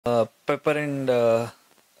Pepper and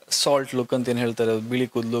salt look ಅಂತ ಏನು ಹೇಳ್ತಾರೆ, ಬಿಳಿ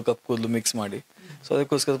ಕೂದಲು ಕಪ್ಪು ಕೂದಲು ಮಿಕ್ಸ್ ಮಾಡಿ. ಸೊ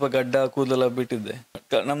ಅದಕ್ಕೋಸ್ಕರ ಸ್ವಲ್ಪ ಗಡ್ಡ ಕೂದಲೆಲ್ಲ ಬಿಟ್ಟಿದ್ದೆ.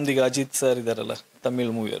 ನಮ್ದೀಗ ಅಜಿತ್ ಸರ್ ಇದಾರಲ್ಲ, ತಮಿಳ್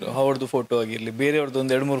ಮೂವಿಯವರು, ಅವ್ರದ್ದು ಫೋಟೋ ಆಗಿರ್ಲಿ, ಬೇರೆಯವ್ರದ್ದು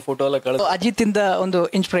ಒಂದು 2-3 ಫೋಟೋ ಎಲ್ಲ ಕಳೆದು ಅಜಿತ್ ಇಂದ ಒಂದು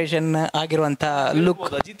ಇನ್ಸ್ಪಿರೇಷನ್ ಆಗಿರುವಂತ ಲುಕ್.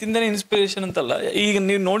 ಅಜಿತ್ ಇಂದಾನೆ ಇನ್ಸ್ಪಿರೇಷನ್ ಅಂತಲ್ಲ, ಈಗ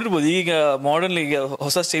ನೀವು ನೋಡಿರ್ಬೋದು, ಈಗ ಮಾಡರ್ನ್ ಈಗ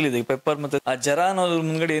ಹೊಸ ಸ್ಟೈಲ್ ಇದೆ. ಪೆಪ್ಪರ್ ಮತ್ತೆ ಆ ಜರ ಅನ್ನೋದ್ರ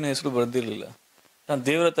ಮುಂದ್ಗಡೆ ಏನು ಹೆಸರು ಬರ್ದಿರ್ಲಿಲ್ಲ. ನಾನು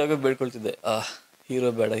ದೇವ್ರ ತಾಗ ಬೇಡ್ಕೊಳ್ತಿದ್ದೆ,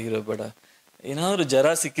 ಹೀರೋ ಬೇಡ, ಏನಾದ್ರು ಜರ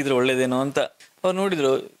ಸಿಕ್ಕಿದ್ರೆ ಒಳ್ಳೇದೇನೋ ಅಂತ. ಅವ್ರು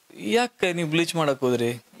ನೋಡಿದ್ರು, ಯಾಕೆ ನೀವು ಬ್ಲೀಚ್ ಮಾಡಕ್ ಹೋದ್ರಿ,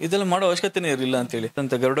 ಇದೆಲ್ಲ ಮಾಡೋ ಅವಶ್ಯಕತೆನೇ ಇರಲಿಲ್ಲ ಅಂತೇಳಿ.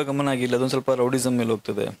 ಅಂತ ಗರುಡ ಗಮನ ಆಗಿಲ್ಲ, ಅದೊಂದು ಸ್ವಲ್ಪ ರೌಡಿಸಮ್ ಮೇಲೆ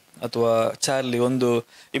ಹೋಗ್ತದೆ. ಅಥವಾ ಚಾರ್ಲಿ ಒಂದು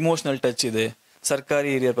ಇಮೋಷನಲ್ ಟಚ್ ಇದೆ,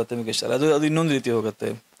 ಸರ್ಕಾರಿ ಹಿರಿಯ ಪ್ರಾಥಮಿಕ ಶಾಲೆ ಅದು ಇನ್ನೊಂದು ರೀತಿ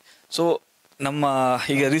ಹೋಗುತ್ತೆ. ಸೊ ನಮ್ಮ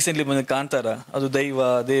ಈಗ ರೀಸೆಂಟ್ಲಿ ಬಂದ ಕಾಂತಾರ, ಅದು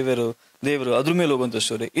ದೇವರು ಅದ್ರ ಮೇಲೆ ಹೋಗುವಂಥ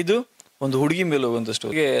ಸ್ಟೋರಿ. ಇದು ಒಂದು ಹುಡುಗಿ ಮೇಲೆ ಹೋಗುವಂಥ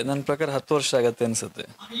ಸ್ಟೋರಿ. ನನ್ನ ಪ್ರಕಾರ 10 ವರ್ಷ ಆಗತ್ತೆ ಅನ್ಸುತ್ತೆ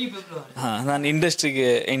ನಾನು ಇಂಡಸ್ಟ್ರಿಗೆ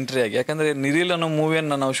ಎಂಟ್ರಿ ಆಗಿ. ಯಾಕಂದ್ರೆ ನಿರಿಲ್ ಅನ್ನೋ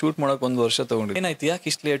ಮೂವಿಯನ್ನು ನಾವು ಶೂಟ್ ಮಾಡೋಕೆ 1 ವರ್ಷ ತಗೊಂಡ್ವಿ. ಏನಾಯ್ತು, ಯಾಕೆ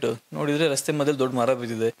ಇಷ್ಟು ಲೇಟು ನೋಡಿದ್ರೆ ರಸ್ತೆ ಮಧ್ಯೆ ದೊಡ್ಡ ಮರ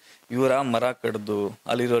ಬಿದ್ದಿದೆ. ಇವರ ಮರ ಕಡ್ದು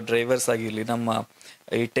ಅಲ್ಲಿರೋ ಡ್ರೈವರ್ಸ್ ಆಗಿರ್ಲಿ, ನಮ್ಮ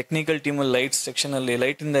ಈ ಟೆಕ್ನಿಕಲ್ ಟೀಮಲ್ಲಿ ಲೈಟ್ ಸೆಕ್ಷನಲ್ಲಿ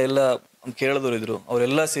ಲೈಟಿಂದ ಎಲ್ಲ ಕೇಳಿದವರು ಇದ್ರು,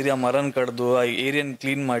 ಅವರೆಲ್ಲ ಸೇರಿ ಆ ಮರನ ಕಡ್ದು ಆ ಏರಿಯನ್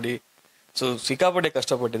ಕ್ಲೀನ್ ಮಾಡಿ. ಸೊ ಸಿಕ್ಕಾಪಟ್ಟೆ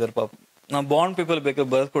ಕಷ್ಟಪಟ್ಟಿದ್ದಾರೆ ಪಾಪ. ನಾವು ಬಾಂಡ್ ಪೀಪಲ್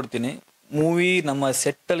ಬೇಕಾದ್ರೆ ಬರ್ಕೊಡ್ತೀನಿ. ಮೂವಿ ನಮ್ಮ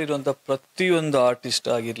ಸೆಟ್ಟಲ್ಲಿರುವಂಥ ಪ್ರತಿಯೊಂದು ಆರ್ಟಿಸ್ಟ್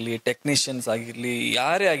ಆಗಿರಲಿ, ಟೆಕ್ನಿಷಿಯನ್ಸ್ ಆಗಿರಲಿ,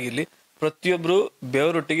 ಯಾರೇ ಆಗಿರಲಿ, ಪ್ರತಿಯೊಬ್ಬರು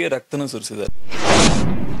ಬೆವರೊಟ್ಟಿಗೆ ರಕ್ತನೂ ಸುರಿಸಿದ್ದಾರೆ.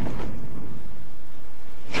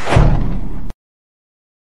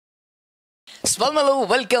 ಸ್ವಾಮಲು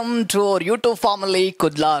welcome to our YouTube family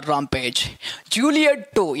ಕುದ್ಲಾ rampage. Juliet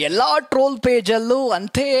 2 ಎಲ್ಲ ಟ್ರೋಲ್ ಪೇಜಲ್ಲೂ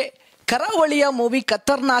ಅಂತೆ ಕರಾವಳಿಯ ಮೂವಿ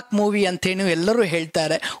ಖತರ್ನಾಕ್ ಮೂವಿ ಅಂತೇನು ಎಲ್ಲರೂ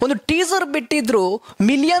ಹೇಳ್ತಾರೆ. ಒಂದು ಟೀಸರ್ ಬಿಟ್ಟಿದ್ರು,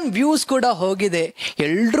 ಮಿಲಿಯನ್ ವ್ಯೂಸ್ ಕೂಡ ಹೋಗಿದೆ.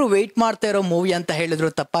 ಎಲ್ಲರೂ ವೆಯ್ಟ್ ಮಾಡ್ತಾ ಇರೋ ಮೂವಿ ಅಂತ ಹೇಳಿದ್ರು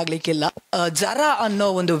ತಪ್ಪಾಗ್ಲಿಕ್ಕಿಲ್ಲ. ಜರ ಅನ್ನೋ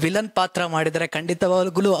ಒಂದು ವಿಲನ್ ಪಾತ್ರ ಮಾಡಿದರೆ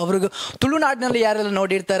ಖಂಡಿತವಾಗ್ಲೂ ಅವ್ರಿಗೂ ತುಳುನಾಡಿನಲ್ಲಿ ಯಾರೆಲ್ಲ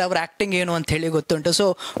ನೋಡಿರ್ತಾರೆ ಅವ್ರ ಆ್ಯಕ್ಟಿಂಗ್ ಏನು ಅಂತ ಹೇಳಿ ಗೊತ್ತುಂಟು. ಸೊ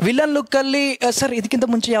ವಿಲನ್ ಲುಕ್ಕಲ್ಲಿ ಸರ್, ಇದಕ್ಕಿಂತ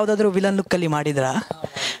ಮುಂಚೆ ಯಾವುದಾದ್ರೂ ವಿಲನ್ ಲುಕ್ಕಲ್ಲಿ ಮಾಡಿದ್ರಾ?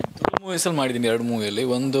 ಮೂವೀಸಲ್ಲಿ ಮಾಡಿದ್ದೀನಿ, 2 ಮೂವಿಯಲ್ಲಿ.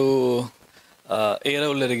 ಒಂದು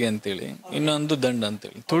ಏರವುಲ್ಲರಿಗೆ ಅಂತೇಳಿ, ಇನ್ನೊಂದು ದಂಡ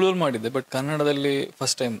ಅಂತೇಳಿ. ತುಳುವಲ್ಲಿ ಮಾಡಿದ್ದೆ, ಬಟ್ ಕನ್ನಡದಲ್ಲಿ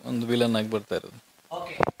ಫಸ್ಟ್ ಟೈಮ್ ಒಂದು ವಿಲನ್ ಆಗಿ ಬರ್ತಾ ಇರೋದು.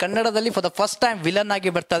 ಕನ್ನಡದಲ್ಲಿ for the first time villain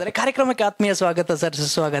ಆಗಿ ಬರ್ತಾ ಇದ್ದಾರೆ. ಕಾರ್ಯಕ್ರಮಕ್ಕೆ ಆತ್ಮೀಯ ಸ್ವಾಗತ ಸರ್,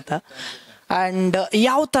 ಸುಸ್ವಾಗತ. ಆ್ಯಂಡ್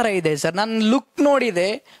ಯಾವ ಥರ ಇದೆ ಸರ್? ನಾನು ಲುಕ್ ನೋಡಿದೆ,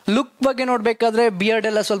 ಲುಕ್ ಬಗ್ಗೆ ನೋಡಬೇಕಾದ್ರೆ ಬಿಯರ್ಡ್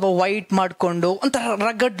ಎಲ್ಲ ಸ್ವಲ್ಪ ವೈಟ್ ಮಾಡಿಕೊಂಡು ಒಂಥರ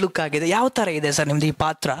ರಗಡ್ ಲುಕ್ ಆಗಿದೆ. ಯಾವ ಥರ ಇದೆ ಸರ್ ನಿಮ್ದು ಈ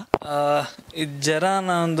ಪಾತ್ರ? ಇದು ಜರಾನ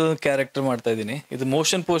ಒಂದು ಕ್ಯಾರೆಕ್ಟರ್ ಮಾಡ್ತಾ ಇದ್ದೀನಿ. ಇದು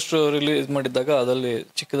ಮೋಷನ್ ಪೋಸ್ಟರ್ ರಿಲೀಸ್ ಮಾಡಿದ್ದಾಗ ಅದರಲ್ಲಿ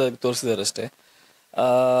ಚಿಕ್ಕದಾಗಿ ತೋರಿಸಿದ್ದಾರೆ ಅಷ್ಟೇ.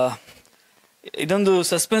 ಇದೊಂದು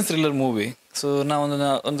ಸಸ್ಪೆನ್ಸ್ ಥ್ರಿಲ್ಲರ್ ಮೂವಿ. ಸೊ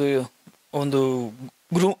ಒಂದು ಒಂದು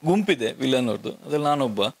ಗುಂಪಿದೆ ವಿಲನ್ ಅವ್ರದ್ದು, ಅದ್ರಲ್ಲಿ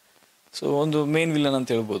ನಾನೊಬ್ಬ. ಸೊ ಒಂದು ಮೇನ್ ವಿಲನ್ ಅಂತ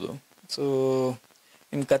ಹೇಳ್ಬೋದು. ಸೊ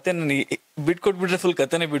ನಿಮ್ಮ ಕತೆ ನನಗೆ ಬಿಟ್ಕೊಟ್ಬಿಟ್ರೆ ಫುಲ್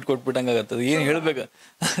ಕತೆನೇ ಬಿಟ್ಕೊಟ್ಬಿಟ್ಟಂಗೆ ಆಗತ್ತದು. ಏನು ಹೇಳ್ಬೇಕು,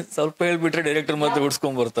 ಸ್ವಲ್ಪ ಹೇಳ್ಬಿಟ್ರೆ ಡೈರೆಕ್ಟರ್ ಮತ್ತೆ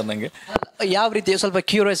ಉಡ್ಸ್ಕೊಂಡ್ಬರ್ತಾರೆ ನನಗೆ. ಯಾವ ರೀತಿ ಸ್ವಲ್ಪ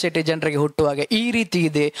ಕ್ಯೂರಿಯಾಸಿಟಿ ಜನರಿಗೆ ಹುಟ್ಟುವಾಗ ಈ ರೀತಿ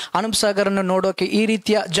ಇದೆ, ಅನೂಪ್ ಸಾಗರನ್ನು ನೋಡೋಕೆ ಈ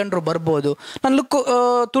ರೀತಿಯ ಜನರು ಬರ್ಬೋದು. ನಾನು ಲುಕ್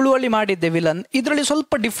ತುಳುವಲ್ಲಿ ಮಾಡಿದ್ದೆ ವಿಲನ್, ಇದರಲ್ಲಿ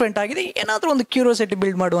ಸ್ವಲ್ಪ ಡಿಫ್ರೆಂಟ್ ಆಗಿದೆ. ಏನಾದರೂ ಒಂದು ಕ್ಯೂರಿಯಾಸಿಟಿ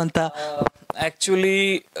ಬಿಲ್ಡ್ ಮಾಡುವಂಥ. ಆ್ಯಕ್ಚುಲಿ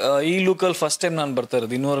ಈ ಲುಕ್ಕಲ್ಲಿ ಫಸ್ಟ್ ಟೈಮ್ ನಾನು ಬರ್ತಾ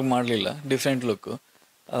ಇರೋದು, ಇನ್ನೂವರೆಗೆ ಮಾಡಲಿಲ್ಲ. Different look,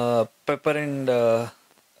 pepper and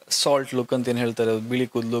salt look ಅಂತ ಏನು ಹೇಳ್ತಾರೆ, ಬಿಳಿ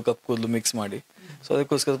ಕೂದಲು ಕಪ್ಪು ಕೂದಲು ಮಿಕ್ಸ್ ಮಾಡಿ. ಸೊ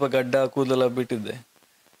ಅದಕ್ಕೋಸ್ಕರ ಸ್ವಲ್ಪ ಗಡ್ಡ ಕೂದಲೆಲ್ಲ ಬಿಟ್ಟಿದ್ದೆ.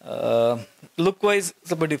 ಲುಕ್ ವೈಸ್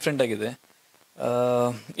ಸ್ವಲ್ಪ ಡಿಫ್ರೆಂಟ್ ಆಗಿದೆ.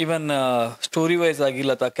 ಈವನ್ ಸ್ಟೋರಿ ವೈಸ್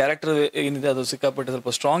ಆಗಿಲ್ಲ, ಅಥವಾ ಕ್ಯಾರೆಕ್ಟರ್ ಏನಿದೆ ಅದು ಸಿಕ್ಕಾಪಟ್ಟೆ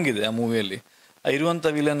ಸ್ವಲ್ಪ ಸ್ಟ್ರಾಂಗ್ ಇದೆ ಆ ಮೂವಿಯಲ್ಲಿ. ಇರುವಂಥ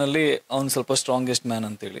ವಿಲನಲ್ಲಿ ಅವ್ನು ಸ್ವಲ್ಪ ಸ್ಟ್ರಾಂಗೆಸ್ಟ್ ಮ್ಯಾನ್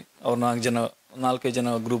ಅಂತೇಳಿ, ಅವ್ರು 4-5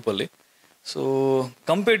 ಜನ ಗ್ರೂಪಲ್ಲಿ. ಸೊ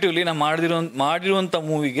ಕಂಪೇರಿಟಿವ್ಲಿ ನಾನು ಮಾಡಿರುವಂಥ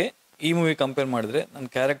ಮೂವಿಗೆ ಈ ಮೂವಿ ಕಂಪೇರ್ ಮಾಡಿದ್ರೆ ನನ್ನ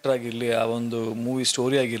ಕ್ಯಾರೆಕ್ಟರ್ ಆಗಿರಲಿ, ಆ ಒಂದು ಮೂವಿ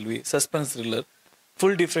ಸ್ಟೋರಿ ಆಗಿರಲಿ, ಸಸ್ಪೆನ್ಸ್ ಥ್ರಿಲ್ಲರ್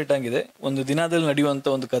ಫುಲ್ ಡಿಫ್ರೆಂಟ್ ಆಗಿದೆ. ಒಂದು ದಿನದಲ್ಲಿ ನಡೆಯುವಂಥ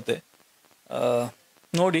ಒಂದು ಕತೆ.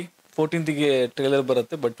 ನೋಡಿ, 14th ಟ್ರೇಲರ್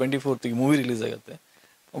ಬರುತ್ತೆ, ಬಟ್ 24th ಮೂವಿ ರಿಲೀಸ್ ಆಗುತ್ತೆ,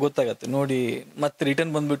 ಗೊತ್ತಾಗತ್ತೆ. ನೋಡಿ ಮತ್ತೆ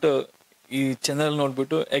ರಿಟರ್ನ್ ಬಂದ್ಬಿಟ್ಟು ಈ ಚಾನಲ್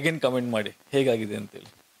ನೋಡ್ಬಿಟ್ಟು ಅಗೇನ್ ಕಮೆಂಟ್ ಮಾಡಿ ಹೇಗಾಗಿದೆ ಅಂತೇಳಿ.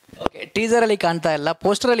 ಓಕೆ, ಟೀಸರಲ್ಲಿ ಕಾಣ್ತಾ ಇಲ್ಲ,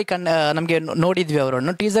 ಪೋಸ್ಟರಲ್ಲಿ ನಮಗೆ ನೋಡಿದ್ವಿ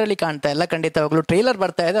ಅವರನ್ನು. ಟೀಸರಲ್ಲಿ ಕಾಣ್ತಾ ಇಲ್ಲ, ಖಂಡಿತವಾಗ್ಲೂ ಟ್ರೇಲರ್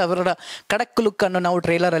ಬರ್ತಾ ಇದೆ. ಅವರ ಖಡಕ್ ಲುಕ್ಕನ್ನು ನಾವು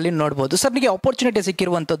ಟ್ರೇಲರಲ್ಲಿ ನೋಡ್ಬೋದು. ಸರ್, ನಿಮಗೆ ಆಪರ್ಚುನಿಟಿ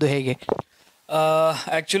ಸಿಕ್ಕಿರುವಂಥದ್ದು ಹೇಗೆ?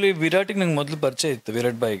 ಆ್ಯಕ್ಚುಲಿ ವಿರಾಟಿಗೆ ನಂಗೆ ಮೊದಲು ಪರಿಚಯ ಇತ್ತು,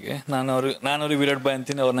 ವಿರಾಟ್ ಬಾಯ್ಗೆ. ನಾನು ಅವ್ರಿಗೆ ವಿರಾಟ್ ಬಾಯ್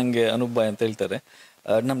ಅಂತೀನಿ, ಅವ್ರು ನನಗೆ ಅನೂಪ್ ಬಾಯ್ ಅಂತ ಹೇಳ್ತಾರೆ,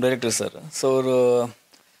 ನಮ್ಮ ಡೈರೆಕ್ಟರ್ ಸರ್. ಸೊ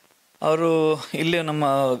ಅವರು ಇಲ್ಲೇ ನಮ್ಮ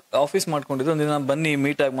ಆಫೀಸ್ ಮಾಡ್ಕೊಂಡಿದ್ರು. ಒಂದಿನ ಬನ್ನಿ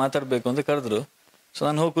ಮೀಟಾಗಿ ಮಾತಾಡಬೇಕು ಅಂತ ಕರೆದ್ರು. ಸೊ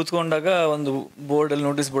ನಾನು ಹೋಗಿ ಕೂತ್ಕೊಂಡಾಗ ಒಂದು ಬೋರ್ಡಲ್ಲಿ,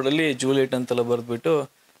 ನೋಟಿಸ್ ಬೋರ್ಡಲ್ಲಿ ಜೂಲಿಯಟ್ ಅಂತೆಲ್ಲ ಬರೆದ್ಬಿಟ್ಟು,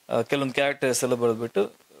 ಕೆಲವೊಂದು ಕ್ಯಾರೆಕ್ಟರ್ ಹೆಸರೆಲ್ಲ ಬರೆದ್ಬಿಟ್ಟು,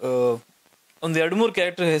 ಒಂದು 2-3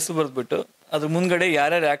 ಕ್ಯಾರೆಕ್ಟರ್ ಹೆಸರು ಬರೆದ್ಬಿಟ್ಟು ಅದ್ರ ಮುಂದ್ಗಡೆ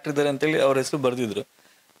ಯಾರ್ಯಾರು ಆ್ಯಕ್ಟರ್ ಇದ್ದಾರೆ ಅಂತೇಳಿ ಅವ್ರ ಹೆಸರು ಬರೆದಿದ್ರು.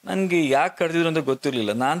 ನನಗೆ ಯಾಕೆ ಕರೆದಿದ್ರು ಅಂತ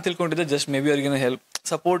ಗೊತ್ತಿರಲಿಲ್ಲ. ನಾನು ತಿಳ್ಕೊಂಡಿದ್ದೆ ಜಸ್ಟ್ ಮೇ ಬಿ ಅವ್ರಿಗೇನೋ ಹೆಲ್ಪ್,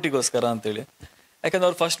 ಸಪೋರ್ಟಿಗೋಸ್ಕರ ಅಂತೇಳಿ. ಯಾಕಂದ್ರೆ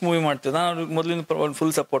ಅವ್ರು ಫಸ್ಟ್ ಮೂವಿ ಮಾಡ್ತಿದ್ದೆ, ನಾನು ಅವ್ರಿಗೆ ಮೊದಲಿಂದ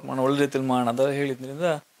ಫುಲ್ ಸಪೋರ್ಟ್ ಮಾಡೋಣ, ಒಳ್ಳೆ ರೀತಿಯಲ್ಲಿ ಮಾಡೋಣ ಅಂತ ಹೇಳಿದ್ರಿಂದ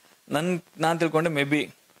ನಾನು ತಿಳ್ಕೊಂಡೆ ಮೇ ಬಿ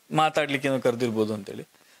ಮಾತಾಡ್ಲಿಕ್ಕೆ ಏನೋ ಕರೆದಿರ್ಬೋದು ಅಂತೇಳಿ.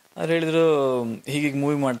 ಅವ್ರು ಹೇಳಿದ್ರು, ಹೀಗೀಗ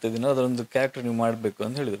ಮೂವಿ ಮಾಡ್ತಾಯಿದ್ದೀನಿ, ಅದರೊಂದು ಕ್ಯಾರೆಕ್ಟರ್ ನೀವು ಮಾಡಬೇಕು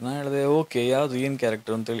ಅಂತ ಹೇಳಿದ್ರು. ನಾನು ಹೇಳಿದೆ, ಓಕೆ, ಯಾವುದು ಏನು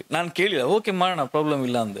ಕ್ಯಾರೆಕ್ಟರ್ ಅಂತೇಳಿ ನಾನು ಕೇಳಿಲ್ಲ. ಓಕೆ ಮಾಡೋಣ, ಪ್ರಾಬ್ಲಮ್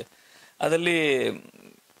ಇಲ್ಲ ಅಂದೆ. ಅದರಲ್ಲಿ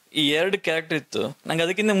ಈ 2 ಕ್ಯಾರೆಕ್ಟರ್ ಇತ್ತು. ನಂಗೆ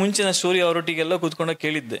ಅದಕ್ಕಿಂತ ಮುಂಚೆ ನಾನು ಸ್ಟೋರಿ ಅವರೊಟ್ಟಿಗೆಲ್ಲ ಕೂತ್ಕೊಂಡಾಗ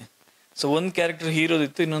ಕೇಳಿದ್ದೆ, ಸೊ ಒಂದು ಕ್ಯಾರೆಕ್ಟರ್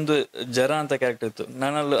ಹೀರೋದಿತ್ತು, ಇನ್ನೊಂದು ಜರ ಅಂತ ಕ್ಯಾರೆಕ್ಟರ್ ಇತ್ತು.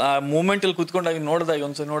 ನಾನು ಅಲ್ಲಿ ಆ ಮೂಮೆಂಟಲ್ಲಿ ಕೂತ್ಕೊಂಡಾಗ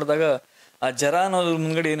ಒಂದ್ಸಲ ನೋಡಿದಾಗ ಆ ಜರ ಅನ್ನೋದ್ರ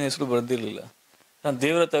ಮುಂದ್ಗಡೆ ಏನು ಹೆಸರು ಬರ್ದಿರ್ಲಿಲ್ಲ. ನಾನು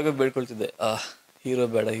ದೇವ್ರ ಹತ್ರ ಬೇಡ್ಕೊಳ್ತಿದ್ದೆ, ಹೀರೋ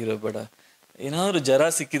ಬೇಡ, ಹೀರೋ ಬೇಡ, ಏನಾದ್ರು ಜರ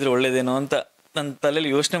ಸಿಕ್ಕಿದ್ರೆ ಒಳ್ಳೇದೇನೋ ಅಂತ ನನ್ನ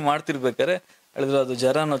ತಲೆಯಲ್ಲಿ ಯೋಚನೆ ಮಾಡ್ತಿರ್ಬೇಕಾರೆ ಹೇಳಿದ್ರು ಅದು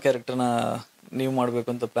ಜರ ಅನ್ನೋ ಕ್ಯಾರೆಕ್ಟರ್ನ ನೀವು ಮಾಡಬೇಕು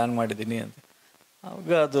ಅಂತ ಪ್ಲ್ಯಾನ್ ಮಾಡಿದ್ದೀನಿ ಅಂತ.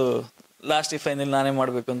 ಆವಾಗ ಅದು ಲಾಸ್ಟ್ ಫೈನಲ್ ನಾನೇ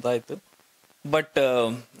ಮಾಡಬೇಕು ಅಂತ ಆಯಿತು. ಬಟ್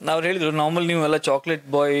ಅವ್ರು ಹೇಳಿದರು ನಾರ್ಮಲ್ ನೀವೆಲ್ಲ ಚಾಕ್ಲೇಟ್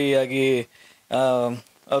ಬಾಯ್ ಆಗಿ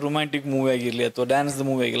ರೊಮ್ಯಾಂಟಿಕ್ ಮೂವಿ ಆಗಿರಲಿ ಅಥವಾ ಡ್ಯಾನ್ಸ್ದು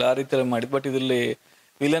ಮೂವಿ ಆಗಿರಲಿ ಆ ರೀತಿ ಮಾಡಿ, ಬಟ್ ಇದರಲ್ಲಿ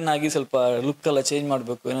ವಿಲನ್ ಆಗಿ ಸ್ವಲ್ಪ ಲುಕ್ ಎಲ್ಲ ಚೇಂಜ್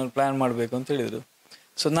ಮಾಡಬೇಕು, ಏನಾದ್ರು ಪ್ಲ್ಯಾನ್ ಮಾಡಬೇಕು ಅಂತ ಹೇಳಿದರು.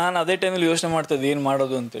 ಸೊ ನಾನು ಅದೇ ಟೈಮಲ್ಲಿ ಯೋಚನೆ ಮಾಡ್ತಾಯಿದ್ದೆ ಏನು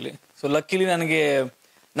ಮಾಡೋದು ಅಂತೇಳಿ. ಸೊ ಲಕ್ಕಿಲಿ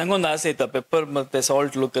ನಂಗೊಂದು ಆಸೆ ಇತ್ತು ಪೆಪ್ಪರ್ ಮತ್ತು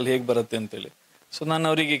ಸಾಲ್ಟ್ ಲುಕ್ಕಲ್ಲಿ ಹೇಗೆ ಬರುತ್ತೆ ಅಂತೇಳಿ. ಸೊ ನಾನು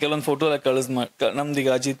ಅವರಿಗೆ ಕೆಲವೊಂದು ಫೋಟೋ ಎಲ್ಲ ನಮ್ದೀಗ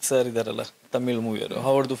ಅಜಿತ್ ಸರ್ ಇದ್ದಾರಲ್ಲ ತಮಿಳ್ ಮೂವಿಯವರು,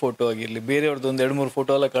 ಅವ್ರದ್ದು ಫೋಟೋ ಆಗಿರಲಿ ಬೇರೆಯವ್ರದ್ದು ಒಂದು 2-3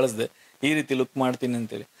 ಫೋಟೋ ಎಲ್ಲ ಕಳಿಸ್ದೆ, ಈ ರೀತಿ ಲುಕ್ ಮಾಡ್ತೀನಿ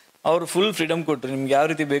ಅಂತೇಳಿ. ಅವರು ಫುಲ್ ಫ್ರೀಡಮ್ ಕೊಟ್ಟರು, ನಿಮ್ಗೆ ಯಾವ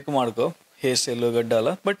ರೀತಿ ಬೇಕು ಮಾಡ್ಕೋ, ಹೇರ್ ಸ್ಟೈಲು ಗಡ್ಡ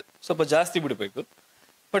ಅಲ್ಲ, ಬಟ್ ಸ್ವಲ್ಪ ಜಾಸ್ತಿ ಬಿಡಬೇಕು,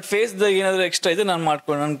 ಬಟ್ ಫೇಸ್ದಾಗ ಏನಾದರೂ ಎಕ್ಸ್ಟ್ರಾ ಇದೆ ನಾನು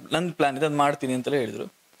ಮಾಡ್ಕೊಂಡು ನನ್ನ ಪ್ಲ್ಯಾನ್ ಇದೆ ಅದು ಮಾಡ್ತೀನಿ ಅಂತಲೇ ಹೇಳಿದರು.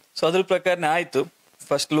 ಸೊ ಅದ್ರ ಪ್ರಕಾರನೇ ಆಯಿತು.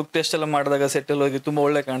 ಫಸ್ಟ್ ಲುಕ್ ಟೆಸ್ಟ್ ಎಲ್ಲ ಮಾಡಿದಾಗ ಸೆಟ್ಟಲ್ಲಿ ಹೋಗಿ ತುಂಬ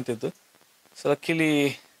ಒಳ್ಳೆ ಕಾಣ್ತಿತ್ತು. ಸೊ ಲಕ್ಕಿಲಿ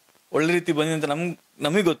ಒಳ್ಳೆ ರೀತಿ ಬಂದಿದೆ ಅಂತ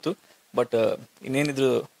ನಮಗೆ ಗೊತ್ತು, ಬಟ್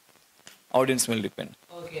ಇನ್ನೇನಿದ್ರು ಆಡಿಯನ್ಸ್ ಮೇಲೆ ಡಿಪೆಂಡ್.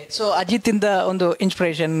 ಸೊ ಅಜಿತಿಂದ ಒಂದು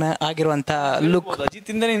ಇನ್ಸ್ಪಿರೇಷನ್ ಆಗಿರುವಂಥ ಲುಕ್.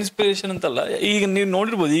 ಅಜಿತಿಂದನೇ ಇನ್ಸ್ಪಿರೇಷನ್ ಅಂತಲ್ಲ, ಈಗ ನೀವು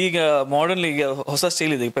ನೋಡಿರ್ಬೋದು ಈಗ ಮಾಡರ್ನ್ ಈಗ ಹೊಸ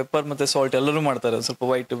ಸ್ಟೈಲ್ ಇದೆ, ಪೆಪ್ಪರ್ ಮತ್ತು ಸಾಲ್ಟ್ ಎಲ್ಲರೂ ಮಾಡ್ತಾರೆ, ಸ್ವಲ್ಪ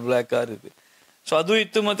ವೈಟ್ ಬ್ಲ್ಯಾಕ್ ಆ ರೀತಿ. ಸೊ ಅದು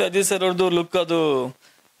ಇತ್ತು. ಮತ್ತು ಅಜಿತ್ ಸರ್ ಅವ್ರದ್ದು ಲುಕ್ ಅದು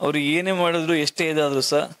ಅವ್ರು ಏನೇ ಮಾಡಿದ್ರು ಎಷ್ಟೇ ಇದಾದರೂ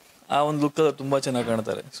ಸಹ ಆ ಒಂದು ಲುಕ್ ಅದು ತುಂಬ ಚೆನ್ನಾಗಿ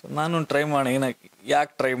ಕಾಣ್ತಾರೆ. ಸೊ ನಾನು ಟ್ರೈ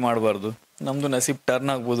ಯಾಕೆ ಟ್ರೈ ಮಾಡಬಾರ್ದು, ನಮ್ಮದು ನಸೀಬ್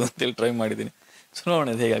ಟರ್ನ್ ಆಗ್ಬೋದು ಅಂತೇಳಿ ಟ್ರೈ ಮಾಡಿದ್ದೀನಿ. ಸೊ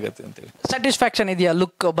ನೋಡೋಣ ಹೇಗಾಗುತ್ತೆ ಅಂತೇಳಿ. ಸ್ಯಾಟಿಸ್ಫ್ಯಾಕ್ಷನ್ ಇದೆಯಾ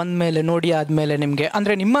ಲುಕ್ ಬಂದ ಮೇಲೆ, ನೋಡಿ ಆದಮೇಲೆ ನಿಮಗೆ?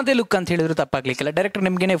 ಅಂದರೆ ನಿಮ್ಮದೇ ಲುಕ್ ಅಂತ ಹೇಳಿದ್ರು ತಪ್ಪಾಗ್ಲಿಕ್ಕಿಲ್ಲ, ಡೈರೆಕ್ಟರ್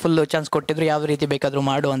ನಿಮಗೇನೆ ಫುಲ್ ಚಾನ್ಸ್ ಕೊಟ್ಟಿದ್ರು ಯಾವ ರೀತಿ ಬೇಕಾದರೂ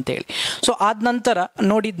ಮಾಡು ಅಂತೇಳಿ. ಸೊ ಆದ ನಂತರ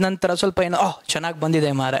ನೋಡಿದ ನಂತರ ಸ್ವಲ್ಪ ಏನೋ ಚೆನ್ನಾಗಿ ಬಂದಿದೆ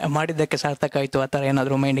ಮಾಡಿದ್ದಕ್ಕೆ ಸಾರ್ಥಕ ಆಯಿತು ಆ ಥರ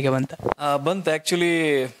ಏನಾದರೂ ಮೈಂಡಿಗೆ ಬಂತು? ಆ್ಯಕ್ಚುಲಿ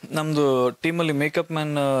ನಮ್ಮದು ಟೀಮಲ್ಲಿ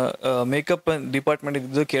ಮೇಕಪ್ ಡಿಪಾರ್ಟ್ಮೆಂಟ್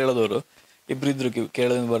ಇದ್ದು ಕೇರಳದವರು ಇಬ್ಬರಿದ್ರು,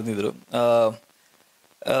 ಕೇರಳದಿಂದ ಬಂದಿದ್ರು.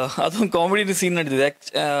 ಅದೊಂದು ಕಾಮಿಡಿ ಸೀನ್ ನಡೆದಿದೆ.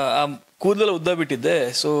 ಕೂದಲೆಲ್ಲ ಉದ್ದ ಬಿಟ್ಟಿದ್ದೆ.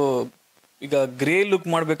 ಸೊ ಈಗ ಗ್ರೇ ಲುಕ್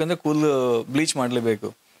ಮಾಡ್ಬೇಕಂದ್ರೆ ಕೂದಲು ಬ್ಲೀಚ್ ಮಾಡಲೇಬೇಕು.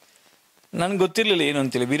 ನನಗೆ ಗೊತ್ತಿರಲಿಲ್ಲ ಏನು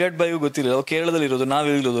ಅಂತೇಳಿ, ವಿರಾಟ್ ಬಾಯಿಗೂ ಗೊತ್ತಿರಲಿಲ್ಲ. ಅವ್ರು ಕೇರಳದಲ್ಲಿ ಇರೋದು,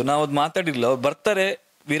 ನಾವು ಅದು ಮಾತಾಡಿರಲಿಲ್ಲ. ಅವ್ರು ಬರ್ತಾರೆ,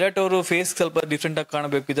 ವಿರಾಟ್ ಅವರು ಫೇಸ್ ಸ್ವಲ್ಪ ಡಿಫ್ರೆಂಟಾಗಿ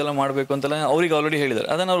ಕಾಣಬೇಕು, ಇದೆಲ್ಲ ಮಾಡಬೇಕು ಅಂತೆಲ್ಲ ಅವ್ರಿಗೆ ಆಲ್ರೆಡಿ ಹೇಳಿದ್ದಾರೆ,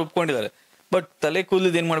 ಅದನ್ನು ಅವ್ರು ಒಪ್ಕೊಂಡಿದ್ದಾರೆ. ಬಟ್ ತಲೆ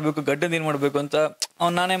ಕೂದಲಿದ್ದು ಏನು ಮಾಡಬೇಕು, ಗಡ್ಡದ ಏನು ಮಾಡಬೇಕು ಅಂತ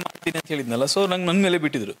ನಾನೇ ಮಾಡ್ತೀನಿ ಅಂತ ಹೇಳಿದ್ನಲ್ಲ. ಸೊ ನನ್ನ ಮೇಲೆ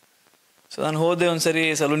ಬಿಟ್ಟಿದ್ರು. ಸೊ ನಾನು ಹೋದೆ, ಒಂದ್ಸರಿ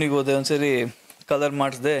ಸಲೂನಿಗೆ ಹೋದೆ, ಒಂದ್ಸರಿ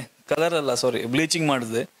ಬ್ಲೀಚಿಂಗ್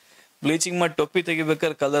ಮಾಡಿಸ್ದೆ. ಬ್ಲೀಚಿಂಗ್ ಮಾಡಿ ಟೊಪ್ಪಿ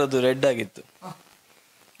ತೆಗಿಬೇಕಾದ್ರೆ ಕಲರ್ ಅದು ರೆಡ್ ಆಗಿತ್ತು.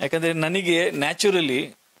 ಯಾಕಂದರೆ ನನಗೆ ನ್ಯಾಚುರಲಿ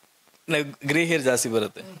ಗ್ರೇ ಹೇರ್ ಜಾಸ್ತಿ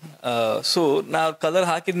ಬರುತ್ತೆ. ಸೊ ನಾ ಕಲರ್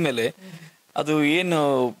ಹಾಕಿದ್ಮೇಲೆ ಅದು ಏನು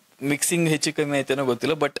ಮಿಕ್ಸಿಂಗ್ ಹೆಚ್ಚು ಕಮ್ಮಿ ಆಯ್ತೇನೋ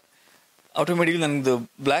ಗೊತ್ತಿಲ್ಲ, ಬಟ್ ಆಟೋಮೆಟಿಕ್ಲಿ ನನದು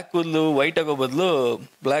ಬ್ಲ್ಯಾಕ್ ಕೂದಲು ವೈಟ್ ಆಗೋ ಬದಲು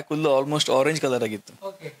ಬ್ಲ್ಯಾಕ್ ಕೂದಲು ಆಲ್ಮೋಸ್ಟ್ ಆರೆಂಜ್ ಕಲರ್ ಆಗಿತ್ತು.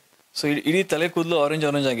 ಸೊ ಇಡೀ ತಲೆ ಕೂದಲು ಆರೆಂಜ್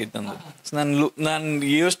ಆಗಿತ್ತು ನಂದು. ಸೊ ನಾನು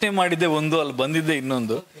ಯೋಚನೆ ಮಾಡಿದ್ದೆ ಒಂದು, ಅಲ್ಲಿ ಬಂದಿದ್ದೆ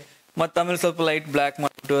ಇನ್ನೊಂದು. ಮತ್ತು ಆಮೇಲೆ ಸ್ವಲ್ಪ ಲೈಟ್ ಬ್ಲ್ಯಾಕ್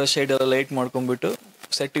ಮಾಡಿಬಿಟ್ಟು ಶೇಡ್ ಎಲ್ಲ ಲೈಟ್ ಮಾಡ್ಕೊಂಡ್ಬಿಟ್ಟು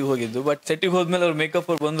ಸೆಟ್ಟಿಗೆ ಹೋಗಿದ್ದು. ಬಟ್ ಸೆಟ್ಟಿಗೆ ಹೋದ್ಮೇಲೆ ಅವ್ರು ಮೇಕಪ್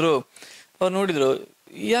ಅವ್ರು ಬಂದರು, ಅವ್ರು ನೋಡಿದ್ರು,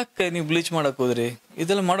 ಯಾಕೆ ನೀವು ಬ್ಲೀಚ್ ಮಾಡಕ್ಕೆ ಹೋದ್ರಿ,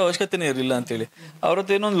 ಇದೆಲ್ಲ ಮಾಡೋ ಅವಶ್ಯಕತೆನೇ ಇರಲಿಲ್ಲ ಅಂತೇಳಿ. ಅವ್ರ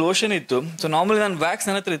ಹತ್ರ ಏನೊಂದು ಲೋಷನ್ ಇತ್ತು. ಸೊ ನಾರ್ಮಲಿ ನಾನು ವ್ಯಾಕ್ಸ್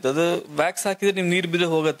ನನ್ನ ಹತ್ರ ಇತ್ತು, ಅದು ವ್ಯಾಕ್ಸ್ ಹಾಕಿದ್ರೆ ನೀವು ನೀರು ಬಿದ್ದು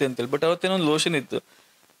ಹೋಗುತ್ತೆ ಅಂತೇಳಿ. ಬಟ್ ಅವ್ರ ಹತ್ರ ಏನೊಂದು ಲೋಷನ್ ಇತ್ತು,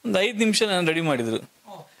 ಒಂದು 5 ನಿಮಿಷ ನಾನು ರೆಡಿ ಮಾಡಿದ್ರು.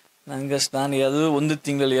 ನಾನು ಅದು 1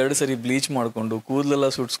 ತಿಂಗಳಲ್ಲಿ 2 ಸರಿ ಬ್ಲೀಚ್ ಮಾಡಿಕೊಂಡು ಕೂದಲೆಲ್ಲ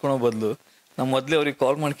ಸುಡ್ಸ್ಕೊಳೋ ಬದಲು ನಾವು ಮೊದಲೇ ಅವ್ರಿಗೆ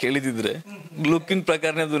ಕಾಲ್ ಮಾಡಿ ಕೇಳಿದಿದ್ರೆ ಲುಕ್ಕಿನ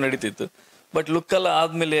ಪ್ರಕಾರನೇ ಅದು ನಡೀತಿತ್ತು. ಬಟ್ ಲುಕ್ಕೆಲ್ಲ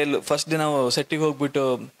ಆದಮೇಲೆ ಫಸ್ಟ್ ಡೇ ನಾವು ಸೆಟ್ಟಿಗೆ ಹೋಗ್ಬಿಟ್ಟು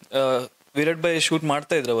ವಿರಾಟ್ ಬಾಯ್ ಶೂಟ್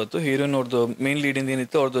ಮಾಡ್ತಾ ಇದ್ರು ಅವತ್ತು. ಹೀರೋಯಿನ್ ಅವ್ರದ್ದು ಮೇನ್ ಲೀಡಿಂದ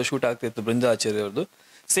ಏನಿತ್ತು ಅವ್ರದ್ದು ಶೂಟ್ ಆಗ್ತಾಯಿತ್ತು, ಬೃಂದಾ ಆಚಾರ್ಯ ಅವ್ರದ್ದು.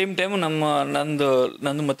 ಸೇಮ್ ಟೈಮು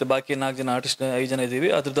ನಂದು ಮತ್ತು ಬಾಕಿ 4 ಜನ ಆರ್ಟಿಸ್ಟ್ 5 ಜನ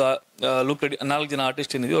ಇದ್ದೀವಿ, ಅದ್ರದ್ದು ಲುಕ್ ರೆಡಿ 4 ಜನ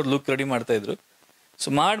ಆರ್ಟಿಸ್ಟ್ ಏನಿದ್ವಿ ಅವ್ರು ಲುಕ್ ರೆಡಿ ಮಾಡ್ತಾಯಿದ್ರು.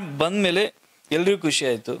 ಸೊ ಬಂದಮೇಲೆ ಎಲ್ರಿಗೂ ಖುಷಿ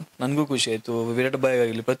ಆಯಿತು, ನನಗೂ ಖುಷಿ ಆಯಿತು. ವಿರಾಟ್ ಬಾಯ್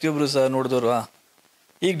ಆಗಲಿ ಪ್ರತಿಯೊಬ್ಬರು ಸಹ ನೋಡಿದವರು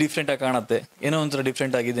ಈಗ ಡಿಫ್ರೆಂಟಾಗಿ ಕಾಣುತ್ತೆ, ಏನೋ ಒಂಥರ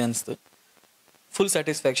ಡಿಫ್ರೆಂಟ್ ಆಗಿದೆ ಅನಿಸ್ತು. ಫುಲ್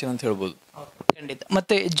ಸ್ಯಾಟಿಸ್ಫ್ಯಾಕ್ಷನ್ ಅಂತ ಹೇಳ್ಬೋದು. ಖಂಡಿತ.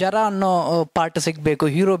 ಮತ್ತೆ ಜರ ಅನ್ನೋ ಪಾರ್ಟ್ ಸಿಗಬೇಕು,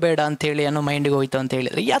 ಹೀರೋ ಬೇಡ ಅಂತೇಳಿ ಅನ್ನೋ ಮೈಂಡಿಗೆ ಹೋಯ್ತು ಅಂತ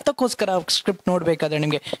ಹೇಳಿದ್ರೆ, ಯಾತಕ್ಕೋಸ್ಕರ ಸ್ಕ್ರಿಪ್ಟ್ ನೋಡಬೇಕಾದ್ರೆ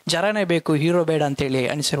ನಿಮಗೆ ಜರನೇ ಬೇಕು, ಹೀರೋ ಬೇಡ ಅಂತೇಳಿ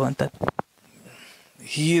ಅನಿಸಿರುವಂಥದ್ದು?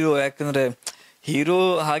 ಯಾಕಂದರೆ ಹೀರೋ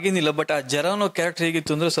ಹಾಗೇನಿಲ್ಲ, ಬಟ್ ಆ ಜರ ಅನ್ನೋ ಕ್ಯಾರೆಕ್ಟರ್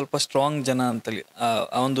ಹೇಗಿತ್ತು ಅಂದರೆ ಸ್ವಲ್ಪ ಸ್ಟ್ರಾಂಗ್ ಜನ ಅಂತೇಳಿ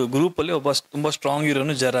ಆ ಒಂದು ಗ್ರೂಪಲ್ಲಿ ತುಂಬ ಸ್ಟ್ರಾಂಗ್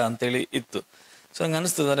ಹೀರೋನು ಜರ ಅಂತೇಳಿ ಇತ್ತು. ಸೊ ಹಂಗೆ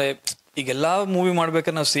ಅನಿಸ್ತದೆ, ಈಗೆಲ್ಲ ಮೂವಿ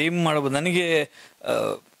ಮಾಡ್ಬೇಕಾದ್ರೆ ನಾವು ಸೇಮ್ ಮಾಡ್ಬೋದು. ನನಗೆ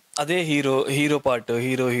ಅದೇ ಹೀರೋ ಪಾರ್ಟ್,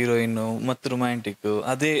 ಹೀರೋಯಿನ್ನು ಮತ್ತು ರೊಮ್ಯಾಂಟಿಕ್ಕು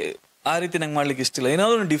ಆ ರೀತಿ ನಂಗೆ ಮಾಡ್ಲಿಕ್ಕೆ ಇಷ್ಟಿಲ್ಲ,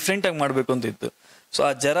 ಏನಾದರೂ ಡಿಫ್ರೆಂಟಾಗಿ ಮಾಡಬೇಕು ಅಂತ ಇತ್ತು. ಸೊ ಆ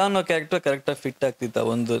ಜರ ಅನ್ನೋ ಕ್ಯಾರೆಕ್ಟರ್ ಕರೆಕ್ಟಾಗಿ ಫಿಟ್ ಆಗ್ತಿತ್ತು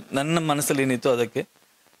ಒಂದು ನನ್ನ ಮನಸ್ಸಲ್ಲಿ ಏನಿತ್ತು ಅದಕ್ಕೆ.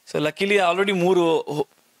 ಸೊ ಲಕ್ಕಿಲಿ ಆಲ್ರೆಡಿ 3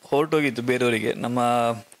 ಹೊರಟೋಗಿತ್ತು ಬೇರೆಯವರಿಗೆ. ನಮ್ಮ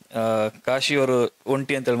ಕಾಶಿಯವರು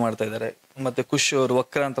ಒಂಟಿ ಅಂತೇಳಿ ಮಾಡ್ತಾ ಇದ್ದಾರೆ, ಮತ್ತು ಖುಷ್ ಅವರು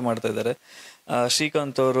ವಕ್ರ ಅಂತ ಮಾಡ್ತಾ ಇದ್ದಾರೆ,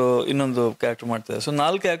 ಶ್ರೀಕಾಂತ್ ಅವರು ಇನ್ನೊಂದು ಕ್ಯಾರೆಕ್ಟರ್ ಮಾಡ್ತಾ ಇದ್ದಾರೆ. ಸೊ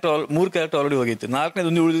 3 ಕ್ಯಾರೆಕ್ಟರ್ ಆಲ್ರೆಡಿ ಹೋಗಿತ್ತು.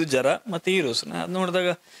 4ನೇದು ಉಳಿದಿದ್ದು ಜರ ಮತ್ತು ಹೀರೋಸ್. ಅದು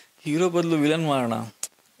ನೋಡಿದಾಗ ಹೀರೋ ಬದಲು ವಿಲನ್ ಮಾಡೋಣ,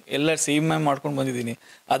 ಎಲ್ಲ ಸೇಮ್ ಮಾಡ್ಕೊಂಡು ಬಂದಿದ್ದೀನಿ.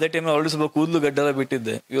 ಅದೇ ಟೈಮಲ್ಲಿ ಆಲ್ರೆಡಿ ಸ್ವಲ್ಪ ಕೂದಲು ಗಡ್ಡೆಲ್ಲ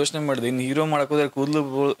ಬಿಟ್ಟಿದ್ದೆ. ಯೋಚನೆ ಮಾಡಿದೆ, ಇನ್ನು ಹೀರೋ ಮಾಡೋಕೋದ್ರೆ ಕೂದಲು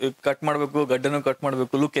ಕಟ್ ಮಾಡಬೇಕು, ಗಡ್ಡನೂ ಕಟ್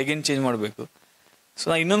ಮಾಡಬೇಕು, ಲುಕ್ ಅಗೇನ್ ಚೇಂಜ್ ಮಾಡಬೇಕು. ಸೊ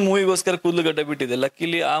ನಾನು ಇನ್ನೊಂದು ಮೂವಿಗೋಸ್ಕರ ಕೂದಲು ಗಡ್ಡೆ ಬಿಟ್ಟಿದ್ದೆ.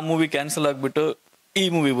 ಲಕ್ಕಿಲಿ ಆ ಮೂವಿ ಕ್ಯಾನ್ಸಲ್ ಆಗಿಬಿಟ್ಟು ಈ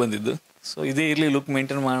ಮೂವಿ ಬಂದಿದ್ದು. ಸೊ ಇದೇ ಇರಲಿ, ಲುಕ್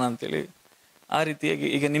ಮೇಂಟೈನ್ ಮಾಡೋಣ ಅಂತೇಳಿ ಆ ರೀತಿಯಾಗಿ.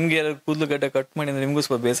 ಈಗ ನಿಮ್ಗೆ ಯಾರು ಕೂದಲು ಗಡ್ಡೆ ಕಟ್ ಮಾಡಿ ಅಂದರೆ ನಿಮಗೂ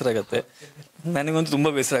ಸ್ವಲ್ಪ ಬೇಸರ ಆಗುತ್ತೆ, ನನಗಂತೂ ತುಂಬ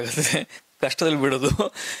ಬೇಸರ ಆಗುತ್ತೆ, ಕಷ್ಟದಲ್ಲಿ ಬಿಡೋದು.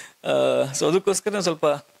 ಸೊ ಅದಕ್ಕೋಸ್ಕರ ನಾನು ಸ್ವಲ್ಪ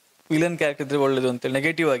ವಿಲನ್ ಕ್ಯಾರೆಕ್ಟರ್ ಇದ್ರೆ ಒಳ್ಳೇದು ಅಂತೇಳಿ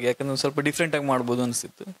ನೆಗೆಟಿವ್ ಆಗಿ, ಯಾಕಂದ್ರೆ ಒಂದು ಸ್ವಲ್ಪ ಡಿಫ್ರೆಂಟ್ ಆಗಿ ಮಾಡ್ಬೋದು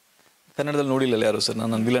ಅನಿಸ್ತಿತ್ತು. ಕನ್ನಡದಲ್ಲಿ ನೋಡಿಲ್ಲ ಯಾರು ಸರ್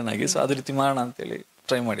ನಾನು ವಿಲನ್ ಆಗಿ. ಸೊ ಅದೇ ರೀತಿ ಮಾಡೋಣ ಅಂತೇಳಿ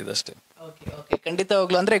ಟ್ರೈ ಮಾಡಿದ್ದು ಅಷ್ಟೇ. ಓಕೆ,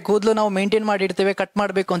 ಖಂಡಿತವಾಗ್ಲು ಅಂದ್ರೆ ಕೂದಲು ನಾವು ಮೇಂಟೈನ್ ಮಾಡಿರ್ತೇವೆ, ಕಟ್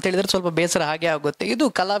ಮಾಡಬೇಕು ಅಂತ ಹೇಳಿದ್ರೆ ಸ್ವಲ್ಪ ಬೇಸರ ಹಾಗೆ ಆಗುತ್ತೆ. ಇದು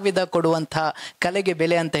ಕಲಾವಿದ ಕೊಡುವಂತಹ ಕಲೆಗೆ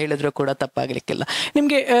ಬೆಲೆ ಅಂತ ಹೇಳಿದ್ರು ಕೂಡ ತಪ್ಪಾಗ್ಲಿಕ್ಕಿಲ್ಲ.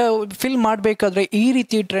 ನಿಮಗೆ ಫಿಲ್ಮ್ ಮಾಡಬೇಕಾದ್ರೆ ಈ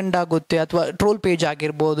ರೀತಿ ಟ್ರೆಂಡ್ ಆಗುತ್ತೆ ಅಥವಾ ಟ್ರೋಲ್ ಪೇಜ್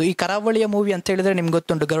ಆಗಿರ್ಬೋದು, ಈ ಕರಾವಳಿಯ ಮೂವಿ ಅಂತ ಹೇಳಿದ್ರೆ ನಿಮ್ಗೆ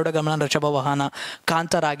ಗೊತ್ತುಂಟು, ಗರುಡ ಗಮನ, ಋಷಭವಾಹನ,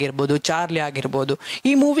 ಕಾಂತಾರ ಆಗಿರ್ಬೋದು, ಚಾರ್ಲಿ ಆಗಿರ್ಬೋದು,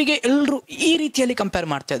 ಈ ಮೂವಿಗೆ ಎಲ್ಲರೂ ಈ ರೀತಿಯಲ್ಲಿ ಕಂಪೇರ್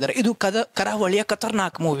ಮಾಡ್ತಾ ಇದ್ದಾರೆ. ಇದು ಕರಾವಳಿಯ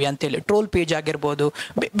ಖತರ್ನಾಕ್ ಮೂವಿ ಅಂತೇಳಿ ಟ್ರೋಲ್ ಪೇಜ್ ಆಗಿರ್ಬೋದು,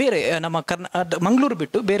 ಬೇರೆ ನಮ್ಮ ಮಂಗಳೂರು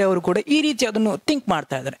ಬಿಟ್ಟು ಬೇರೆಯವರು ಕೂಡ ಈ ರೀತಿ ಅದನ್ನು ಥಿಂಕ್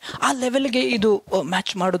ಮಾಡ್ತಾ ಇದ್ದಾರೆ. ಆ ಲೆವೆಲ್ಗೆ ಇದು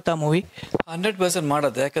ಮ್ಯಾಚ್ ಮಾಡುತ್ತಾ ಮೂವಿ? 100%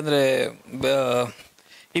 ಮಾಡುತ್ತೆ. ಯಾಕಂದರೆ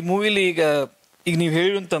ಈ ಮೂವಿಲಿ ಈಗ ನೀವು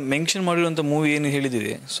ಹೇಳಿರುವಂಥ ಮೆನ್ಷನ್ ಮಾಡಿರುವಂಥ ಮೂವಿ ಏನು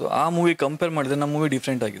ಹೇಳಿದ್ದೀರಿ, ಸೊ ಆ ಮೂವಿ ಕಂಪೇರ್ ಮಾಡಿದ್ರೆ ನಮ್ಮ ಮೂವಿ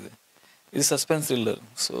ಡಿಫ್ರೆಂಟ್ ಆಗಿದೆ. ಇದು ಸಸ್ಪೆನ್ಸ್ ಥ್ರಿಲ್ಲರ್.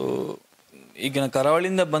 ಸೊ ಈಗ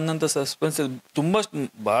ಕರಾವಳಿಯಿಂದ ಬಂದಂಥ ಸಸ್ಪೆನ್ಸ್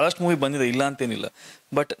ಭಾಳಷ್ಟು ಮೂವಿ ಬಂದಿದೆ, ಇಲ್ಲ ಅಂತೇನಿಲ್ಲ.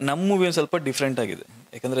 ಬಟ್ ನಮ್ಮ ಮೂವಿ ಒಂದು ಸ್ವಲ್ಪ ಡಿಫ್ರೆಂಟ್ ಆಗಿದೆ.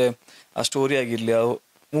 ಯಾಕಂದರೆ ಆ ಸ್ಟೋರಿ ಆಗಿರಲಿ, ಆ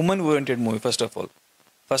woman oriented movie.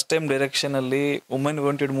 First time ಡೈರೆಕ್ಷನಲ್ಲಿ woman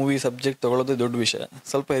oriented movie subject ತೊಗೊಳೋದೇ ದೊಡ್ಡ ವಿಷಯ.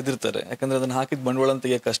 ಸ್ವಲ್ಪ ಹೆದರ್ತಾರೆ, ಯಾಕಂದರೆ ಅದನ್ನು ಹಾಕಿದ ಬಂಡವಾಳ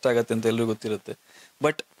ತೆಗಿಯೋಕೆ ಕಷ್ಟ ಆಗುತ್ತೆ ಅಂತ ಎಲ್ಲರಿಗೂ ಗೊತ್ತಿರುತ್ತೆ.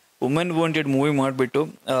 ಬಟ್ ವುಮನ್ ಓರಿಯೆಂಟೆಡ್ ಮೂವಿ ಮಾಡಿಬಿಟ್ಟು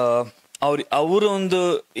ಅವರ ಒಂದು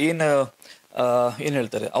ಏನು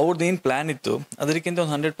ಹೇಳ್ತಾರೆ, ಅವ್ರದ್ದು ಏನು ಪ್ಲ್ಯಾನ್ ಇತ್ತು ಅದಕ್ಕಿಂತ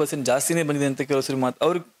ಒಂದು 100% ಜಾಸ್ತಿನೇ ಬಂದಿದೆ ಅಂತ ಕೆಲವು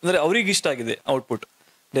ಸರಿ ಅವ್ರಿಗೆ ಇಷ್ಟ ಆಗಿದೆ ಔಟ್ಪುಟ್.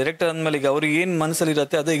 ಡೈರೆಕ್ಟರ್ ಅಂದಮೇಲೆ ಈಗ ಅವ್ರಿಗೆ ಏನು ಮನಸ್ಸಲ್ಲಿ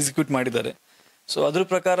ಇರುತ್ತೆ ಅದೇ ಎಕ್ಸಿಕ್ಯೂಟ್ ಮಾಡಿದ್ದಾರೆ. ಸೊ ಅದ್ರ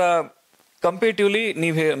ಪ್ರಕಾರ ಕಂಪೇಟಿವ್ಲಿ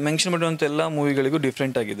ನೀವು ಮೆನ್ಷನ್ ಮಾಡಿರುವಂಥ ಎಲ್ಲ ಮೂವಿಗಳಿಗೂ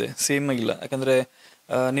ಡಿಫ್ರೆಂಟ್ ಆಗಿದೆ, ಸೇಮ್ ಆಗಿಲ್ಲ. ಯಾಕಂದರೆ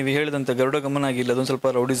ನೀವು ಹೇಳಿದಂಥ ಗರುಡ ಗಮನ ಆಗಿಲ್ಲ, ಅದೊಂದು ಸ್ವಲ್ಪ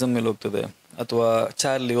ರೌಡಿಸಮ್ ಮೇಲೆ ಹೋಗ್ತದೆ. ಅಥವಾ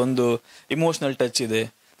ಚಾರ್ಲಿ ಒಂದು ಇಮೋಷ್ನಲ್ ಟಚ್ ಇದೆ.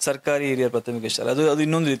 ಸರ್ಕಾರಿ ಹಿರಿಯ ಪ್ರಾಥಮಿಕ ಶಾಲೆ ಅದು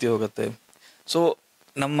ಇನ್ನೊಂದು ರೀತಿ ಹೋಗುತ್ತೆ. ಸೊ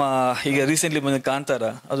ನಮ್ಮ ಈಗ ರೀಸೆಂಟ್ಲಿ ಬಂದ ಕಾಂತಾರ,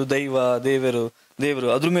 ಅದು ದೇವರು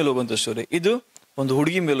ಅದ್ರ ಮೇಲೆ ಹೋಗುವಂಥ ಸ್ಟೋರಿ. ಇದು ಒಂದು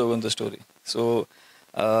ಹುಡುಗಿ ಮೇಲೆ ಹೋಗುವಂಥ ಸ್ಟೋರಿ. ಸೊ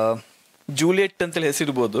ಜೂಲಿಯೆಟ್ ಅಂತೇಳಿ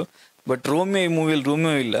ಹೆಸರಿರ್ಬೋದು, ಬಟ್ ರೋಮಿಯೋ ಈ ಮೂವಿಯಲ್ಲಿ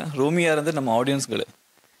ರೋಮಿಯೋ ಇಲ್ಲ. ರೋಮಿಯೋ ಯಾರಂದರೆ ನಮ್ಮ ಆಡಿಯನ್ಸ್ಗಳೇ.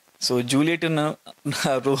 So ಜೂಲಿಯೆಟನ್ನು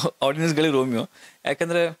ಆಡಿಯನ್ಸ್ಗಳೇ Romeo.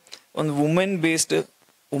 ಯಾಕಂದರೆ ಒಂದು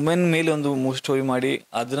ವುಮೆನ್ ಮೇಲೆ ಒಂದು ಸ್ಟೋರಿ ಮಾಡಿ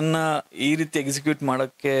ಅದನ್ನು ಈ ರೀತಿ ಎಕ್ಸಿಕ್ಯೂಟ್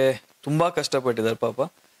ಮಾಡೋಕ್ಕೆ ತುಂಬ ಕಷ್ಟಪಟ್ಟಿದ್ದಾರೆ ಪಾಪ.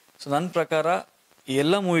 ಸೊ ನನ್ನ ಪ್ರಕಾರ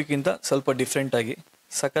ಎಲ್ಲ ಮೂವಿಗಿಂತ ಸ್ವಲ್ಪ ಡಿಫ್ರೆಂಟಾಗಿ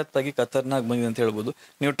ಸಖತ್ತಾಗಿ ಖತರ್ನಾಕ್ ಬಂದಿದೆ ಅಂತ ಹೇಳ್ಬೋದು.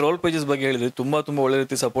 ನೀವು ಟ್ರೋಲ್ ಪೇಜಸ್ ಬಗ್ಗೆ ಹೇಳಿದ್ರಿ, ತುಂಬ ಒಳ್ಳೆ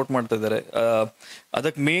ರೀತಿ ಸಪೋರ್ಟ್ ಮಾಡ್ತಾ ಇದ್ದಾರೆ.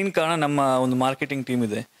 ಅದಕ್ಕೆ ಮೇನ್ ಕಾರಣ ನಮ್ಮ ಒಂದು ಮಾರ್ಕೆಟಿಂಗ್ ಟೀಮ್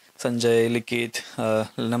ಇದೆ, ಸಂಜಯ್, ಲಿಖಿತ್,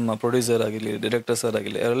 ನಮ್ಮ ಪ್ರೊಡ್ಯೂಸರ್ ಆಗಿರಲಿ, ಡೈರೆಕ್ಟರ್ ಸರ್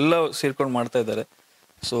ಆಗಿರಲಿ, ಎಲ್ಲ ಸೇರ್ಕೊಂಡು ಮಾಡ್ತಾ ಇದ್ದಾರೆ.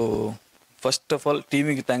 So first of all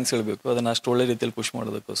ಟೀಮಿಗೆ thanks ಹೇಳಬೇಕು, ಅದನ್ನು ಅಷ್ಟು ಒಳ್ಳೆ ರೀತಿಯಲ್ಲಿ ಪುಷ್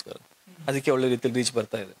ಮಾಡೋದಕ್ಕೋಸ್ಕರ. ಅದಕ್ಕೆ ಒಳ್ಳೆ ರೀತಿಯಲ್ಲಿ ರೀಚ್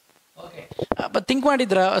ಬರ್ತಾ ಇದೆ. ಥಿಂಕ್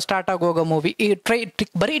ಮಾಡಿದ್ರ ಸ್ಟಾರ್ಟ್ ಆಗುವಾಗ ಮೂವಿ ಈ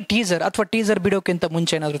ಬರೀ ಟೀಸರ್ ಅಥವಾ ಟೀಸರ್ ಬಿಡೋಕ್ಕಿಂತ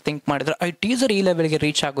ಮುಂಚೆ ಏನಾದರೂ ಥಿಂಕ್ ಮಾಡಿದ್ರೆ ಈ ಟೀಸರ್ ಈ ಲೆವೆಲ್ಗೆ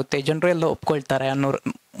ರೀಚ್ ಆಗುತ್ತೆ, ಜನರು ಎಲ್ಲ ಒಪ್ಕೊಳ್ತಾರೆ ಅನ್ನೋ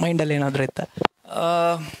ಮೈಂಡಲ್ಲಿ ಏನಾದರೂ ಇತ್ತ?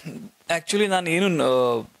 ಆ್ಯಕ್ಚುಲಿ ನಾನು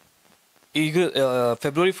ಈಗ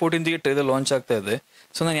ಫೆಬ್ರವರಿ 14ಗೆ ಟ್ರೇಲರ್ ಲಾಂಚ್ ಆಗ್ತಾ ಇದೆ.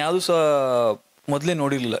 ಸೊ ನಾನು ಯಾವುದೂ ಸಹ ಮೊದಲೇ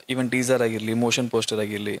ನೋಡಿರಲಿಲ್ಲ. ಈವನ್ ಟೀಸರ್ ಆಗಿರಲಿ, ಮೋಷನ್ ಪೋಸ್ಟರ್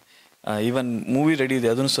ಆಗಿರಲಿ, ಈವನ್ ಮೂವಿ ರೆಡಿ ಇದೆ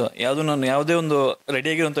ಅದನ್ನು ಸಹ ನಾನು ಯಾವುದೇ ಒಂದು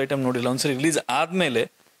ರೆಡಿಯಾಗಿರೋಂಥ ಐಟಮ್ ನೋಡಿಲ್ಲ. ಒಂದ್ಸರಿ ರಿಲೀಸ್ ಆದಮೇಲೆ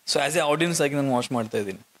ಸೊ ಆ್ಯಸ್ ಎ ಆಡಿಯನ್ಸ್ ಆಗಿ ನಾನು ವಾಚ್ ಮಾಡ್ತಾ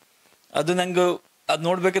ಇದ್ದೀನಿ. ಅದು ನಂಗೆ ಅದು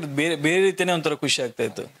ನೋಡ್ಬೇಕಾದ್ರೆ ಬೇರೆ ರೀತಿಯೇ ಒಂಥರ ಖುಷಿ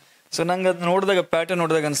ಆಗ್ತಾಯಿತ್ತು. ಸೊ ನಂಗೆ ಅದು ಪ್ಯಾಟರ್ನ್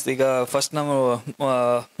ನೋಡಿದಾಗ ಅನಿಸ್ತು. ಈಗ ಫಸ್ಟ್ ನಾವು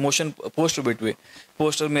ಮೋಷನ್ ಪೋಸ್ಟರ್ ಬಿಟ್ವಿ.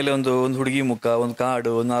 ಪೋಸ್ಟರ್ ಮೇಲೆ ಒಂದು ಹುಡುಗಿ ಮುಖ, ಒಂದು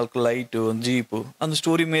ಕಾಡು, ಒಂದು 4 ಲೈಟು, ಒಂದು ಜೀಪು, ಒಂದು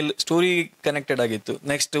ಸ್ಟೋರಿ ಕನೆಕ್ಟೆಡ್ ಆಗಿತ್ತು.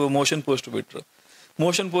 ನೆಕ್ಸ್ಟ್ ಮೋಷನ್ ಪೋಸ್ಟರ್ ಬಿಟ್ಟರು.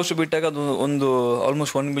 ಮೋಷನ್ ಪೋಸ್ಟರ್ ಬಿಟ್ಟಾಗ ಅದು ಒಂದು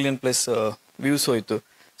ಆಲ್ಮೋಸ್ಟ್ 1 ಮಿಲಿಯನ್ ಪ್ಲಸ್ ವ್ಯೂಸ್ ಹೋಯಿತು.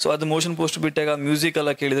 ಸೊ ಅದು ಮೋಷನ್ ಪೋಸ್ಟರ್ ಬಿಟ್ಟಾಗ ಮ್ಯೂಸಿಕ್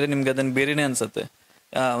ಎಲ್ಲ ಕೇಳಿದರೆ ನಿಮ್ಗೆ ಅದನ್ನು ಬೇರೆಯೇ ಅನಿಸುತ್ತೆ.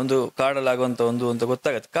 ಒಂದು ಕಾಡಲ್ಲಿ ಆಗುವಂಥ ಅಂತ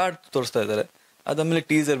ಗೊತ್ತಾಗತ್ತೆ. ಕಾರ್ಡ್ ತೋರಿಸ್ತಾ ಇದ್ದಾರೆ. ಅದಾದಮೇಲೆ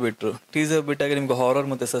ಟೀಸರ್ ಬಿಟ್ಟಾಗ ನಿಮ್ಗೆ ಹಾರರ್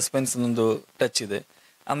ಮತ್ತು ಸಸ್ಪೆನ್ಸ್ ಒಂದು ಟಚ್ ಇದೆ.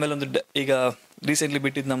 ಆಮೇಲೆ ಈಗ ರೀಸೆಂಟ್ಲಿ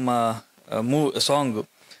ಬಿಟ್ಟಿದ್ದು ನಮ್ಮ ಸಾಂಗು.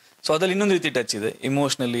 ಸೊ ಅದ್ರಲ್ಲಿ ಇನ್ನೊಂದು ರೀತಿ ಟಚ್ ಇದೆ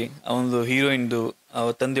ಇಮೋಷ್ನಲಿ. ಒಂದು ಹೀರೋಯಿನ್ದು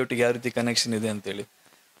ತಂದೆಯೊಟ್ಟಿಗೆ ಯಾವ ರೀತಿ ಕನೆಕ್ಷನ್ ಇದೆ ಅಂತೇಳಿ.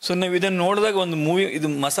 ಸೊ ನಾವು ಇದನ್ನು ನೋಡಿದಾಗ ಒಂದು ಮೂವಿ, ಇದು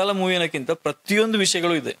ಮಸಾಲ ಮೂವಿ ಅನ್ನೋಕ್ಕಿಂತ ಪ್ರತಿಯೊಂದು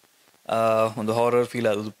ವಿಷಯಗಳು ಇದೆ. ಒಂದು ಹಾರರ್ ಫೀಲ್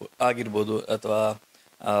ಆಗಿರ್ಬೋದು, ಅಥವಾ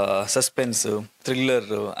suspense,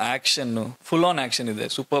 thriller, action, full on action ಇದೆ,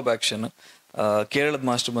 ಸೂಪರ್ಬ್ ಆ್ಯಕ್ಷನ್. ಕೇರಳದ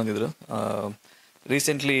ಮಾಸ್ಟರ್ ಬಂದಿದ್ರು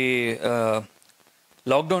ರೀಸೆಂಟ್ಲಿ.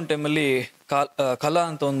 ಲಾಕ್ಡೌನ್ ಟೈಮಲ್ಲಿ ಕಲಾ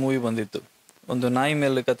ಅಂತ ಒಂದು ಮೂವಿ ಬಂದಿತ್ತು, ಒಂದು ನಾಯಿ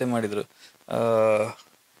ಮೇಲೆ ಕತೆ ಮಾಡಿದರು.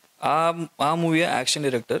 ಆ ಮೂವಿಯ ಆ್ಯಕ್ಷನ್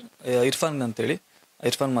ಡೈರೆಕ್ಟರ್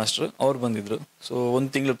ಇರ್ಫಾನ್ ಮಾಸ್ಟರ್ ಅವ್ರು ಬಂದಿದ್ರು. ಸೊ 1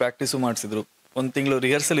 ತಿಂಗಳು ಪ್ರಾಕ್ಟೀಸು ಮಾಡಿಸಿದ್ರು, 1 ತಿಂಗಳು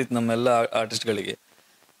ರಿಹರ್ಸಲ್ ಇತ್ತು ನಮ್ಮೆಲ್ಲ ಆರ್ಟಿಸ್ಟ್ಗಳಿಗೆ.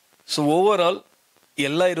 ಸೊ ಓವರ್ ಆಲ್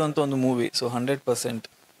ಎಲ್ಲ ಇರುವಂಥ ಒಂದು ಮೂವಿ. ಸೊ 100%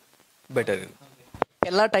 ಬೆಟರ್ ಇದು.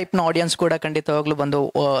 ಎಲ್ಲ ಟೈಪ್ನ ಆಡಿಯನ್ಸ್ ಕೂಡ ಖಂಡಿತವಾಗ್ಲೂ ಬಂದು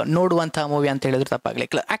ನೋಡುವಂತಹ ಮೂವಿ ಅಂತ ಹೇಳಿದ್ರೆ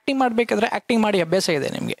ತಪ್ಪಾಗ್ಲಿಕ್ಕಿಲ್ಲ. ಆಕ್ಟಿಂಗ್ ಮಾಡಬೇಕಾದ್ರೆ ಆಕ್ಟಿಂಗ್ ಮಾಡಿ ಅಭ್ಯಾಸ ಇದೆ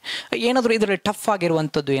ನಿಮಗೆ, ಏನಾದರೂ ಇದರಲ್ಲಿ ಟಫ್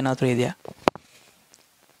ಆಗಿರುವಂಥದ್ದು ಏನಾದರೂ ಇದೆಯಾ?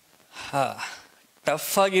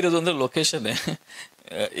 ಟಫ್ ಆಗಿರೋದು ಅಂದರೆ ಲೊಕೇಶನ್ನೇ.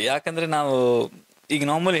 ಯಾಕಂದರೆ ನಾವು ಈಗ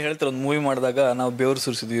ನಾರ್ಮಲಿ ಹೇಳ್ತಾರೆ ಒಂದು ಮೂವಿ ಮಾಡಿದಾಗ ನಾವು ಬೆವರು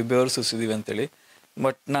ಸುರಿಸಿದ್ವಿ ಅಂತೇಳಿ.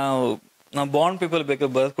 ಬಟ್ ನಾವು ಬಾಂಡ್ ಪೀಪಲ್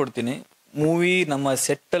ಬೇಕಾದ್ರೆ ಬರೆದು ಕೊಡ್ತೀನಿ. ಮೂವಿ ನಮ್ಮ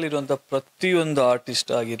ಸೆಟ್ಟಲ್ಲಿರುವಂಥ ಪ್ರತಿಯೊಂದು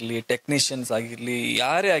ಆರ್ಟಿಸ್ಟ್ ಆಗಿರಲಿ, ಟೆಕ್ನಿಷಿಯನ್ಸ್ ಆಗಿರಲಿ,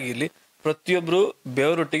 ಯಾರೇ ಆಗಿರಲಿ, ಪ್ರತಿಯೊಬ್ಬರು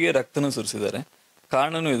ಬೆವರೊಟ್ಟಿಗೆ ರಕ್ತನೂ ಸುರಿಸಿದ್ದಾರೆ.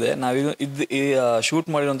 ಕಾರಣನೂ ಇದೆ. ನಾವೀಗ ಶೂಟ್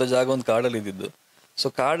ಮಾಡಿರುವಂಥ ಜಾಗ ಒಂದು ಕಾಡಲ್ಲಿ ಇದ್ದಿದ್ದು. ಸೊ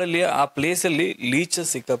ಕಾಡಲ್ಲಿ ಆ ಪ್ಲೇಸಲ್ಲಿ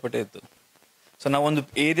ಲೀಚಸ್ ಸಿಕ್ಕಾಪಟ್ಟೆ ಇತ್ತು. ಸೊ ನಾವೊಂದು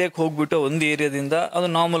ಏರಿಯಾಕ್ಕೆ ಹೋಗ್ಬಿಟ್ಟು ಒಂದು ಏರಿಯಾದಿಂದ ಅದು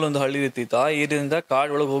ನಾರ್ಮಲ್ ಒಂದು ಹಳ್ಳಿ ರೀತಿ ಇತ್ತು, ಆ ಏರಿಯಾದಿಂದ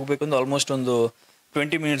ಕಾಡು ಒಳಗೆ ಹೋಗ್ಬೇಕು ಅಂದ್ರೆ ಆಲ್ಮೋಸ್ಟ್ ಒಂದು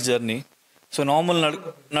 20 ಮಿನಿಟ್ಸ್ ಜರ್ನಿ. ಸೊ ನಾರ್ಮಲ್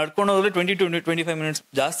ನಡ್ಕೊಂಡು ಹೋದ್ರೆ 20-25 ಮಿನಿಟ್ಸ್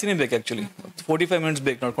ಜಾಸ್ತಿನೇ ಬೇಕು. ಆ್ಯಕ್ಚುಲಿ 45 ಮಿನಿಟ್ಸ್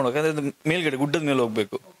ಬೇಕು ನಡ್ಕೊಂಡು ಹೋಗಿ, ಅದು ಮೇಲ್ಗಡೆ ಗುಡ್ಡದ ಮೇಲೆ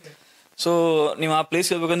ಹೋಗಬೇಕು. ಸೊ ನೀವು ಆ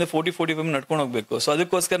ಪ್ಲೇಸ್ಗೆ ಹೋಗ್ಬೇಕಂದ್ರೆ 40-45 ಮಿನಿಟ್ ನಡ್ಕೊಂಡು ಹೋಗ್ಬೇಕು. ಸೊ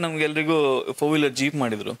ಅದಕ್ಕೋಸ್ಕರ ನಮ್ಗೆ ಎಲ್ರಿಗೂ 4-ವೀಲರ್ ಜೀಪ್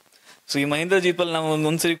ಮಾಡಿದ್ರು. ಸೊ ಈ ಮಹೀಂದ್ರ ಜೀಪಲ್ಲಿ ನಾವು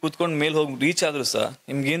ಒಂದ್ಸರಿ ಕೂತ್ಕೊಂಡು ಮೇಲೆ ಹೋಗಿ ರೀಚ್ ಆದ್ರೂ ಸಹ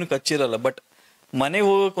ನಿಮ್ಗೇನು ಕಚ್ಚಿರಲ್ಲ. ಬಟ್ ಮನೆಗೆ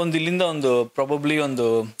ಹೋಗೋಕೆ ಒಂದು ಇಲ್ಲಿಂದ ಒಂದು ಪ್ರಾಬಬ್ಲಿ ಒಂದು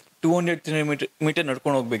 200-300 ಮೀಟರ್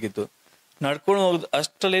ನಡ್ಕೊಂಡು ಹೋಗ್ಬೇಕಿತ್ತು. ನಡ್ಕೊಂಡು ಹೋಗೋದು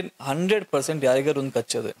ಅಷ್ಟರಲ್ಲಿ 100% ಯಾರಿಗಾರು ಒಂದು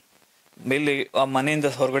ಕಚ್ಚೋದೆ. ಮೇಲೆ ಆ ಮನೆಯಿಂದ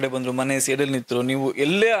ಹೊರಗಡೆ ಬಂದರು, ಮನೆ ಸೈಡಲ್ಲಿ ನಿಂತರು, ನೀವು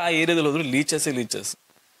ಎಲ್ಲೇ ಆ ಏರಿಯಾದಲ್ಲಿ ಹೋದ್ರು ಲೀಚಸ್.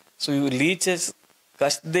 ಸೊ ಇವು ಲೀಚಸ್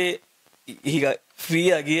ಕಷ್ಟದೇ ಈಗ ಫ್ರೀ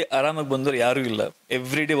ಆಗಿ ಆರಾಮಾಗಿ ಬಂದವರು ಯಾರೂ ಇಲ್ಲ.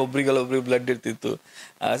 ಎವ್ರಿ ಡೇ ಒಬ್ರಿಗೆ ಬ್ಲಡ್ ಇರ್ತಿತ್ತು.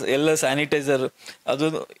 ಎಲ್ಲ ಸ್ಯಾನಿಟೈಸರ್ ಅದು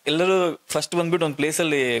ಎಲ್ಲರೂ ಫಸ್ಟ್ ಬಂದ್ಬಿಟ್ಟು ಒಂದು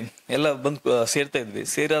ಪ್ಲೇಸಲ್ಲಿ ಎಲ್ಲ ಬಂದು ಸೇರ್ತಾ ಇದ್ವಿ.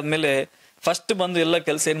 ಸೇರಾದ್ಮೇಲೆ ಫಸ್ಟ್ ಬಂದು ಎಲ್ಲ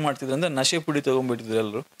ಕೆಲಸ ಏನು ಮಾಡ್ತಿದ್ರು ಅಂದರೆ ನಶೆ ಪುಡಿ ತೊಗೊಂಡ್ಬಿಟ್ಟಿದ್ರು.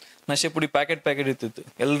 ಎಲ್ಲರೂ ನಶೆ ಪುಡಿ ಪ್ಯಾಕೆಟ್ ಇರ್ತಿತ್ತು.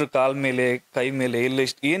 ಎಲ್ಲರೂ ಕಾಲ್ ಮೇಲೆ ಕೈ ಮೇಲೆ ಎಲ್ಲ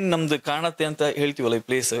ಏನು ನಮ್ದು ಕಾಣತ್ತೆ ಅಂತ ಹೇಳ್ತೀವಲ್ಲ ಈ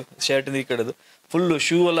ಪ್ಲೇಸ್, ಶರ್ಟಿಂದ ಈ ಕಡೆದು ಫುಲ್ಲು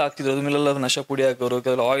ಶೂ ಎಲ್ಲ ಹಾಕ್ತಿದ್ರು. ಅದ್ರ ಮೇಲೆಲ್ಲ ನಶೆ ಪುಡಿ ಹಾಕೋರು,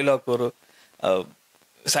 ಕೆಲವು ಆಯಿಲ್ ಹಾಕೋರು,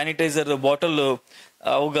 ಸ್ಯಾನಿಟೈಸರ್ ಬಾಟಲ್.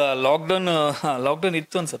 ಅವಾಗ ಲಾಕ್ಡೌನ್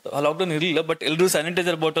ಇತ್ತು ಅನ್ಸುತ್ತೆ, ಲಾಕ್ಡೌನ್ ಇರಲಿಲ್ಲ. ಬಟ್ ಎಲ್ಲರೂ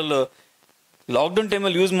ಸ್ಯಾನಿಟೈಸರ್ ಬಾಟಲ್ ಲಾಕ್ಡೌನ್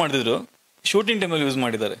ಟೈಮಲ್ಲಿ ಯೂಸ್ ಮಾಡಿದ್ರು, ಶೂಟಿಂಗ್ ಟೈಮಲ್ಲಿ ಯೂಸ್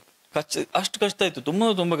ಮಾಡಿದ್ದಾರೆ. ಅಷ್ಟು ಕಷ್ಟ ಇತ್ತು,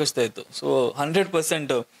 ತುಂಬ ಕಷ್ಟ ಇತ್ತು. ಸೊ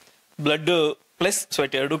 100% ಬ್ಲಡ್ ಪ್ಲಸ್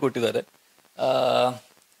ಸ್ವೆಟ್ ಎರಡೂ ಕೊಟ್ಟಿದ್ದಾರೆ.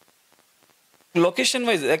 ಲೊಕೇಶನ್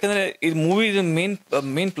ವೈಸ್ ಯಾಕಂದರೆ ಇದು movie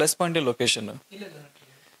main plus point location.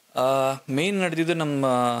 Main ನಡೆದಿದ್ದು ನಮ್ಮ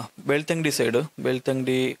ಬೆಳ್ತಂಗಡಿ ಸೈಡು,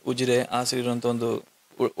 ಬೆಳ್ತಂಗಡಿ ಉಜಿರೆ ಆ ಸೈಡ್ ಇರುವಂಥ ಒಂದು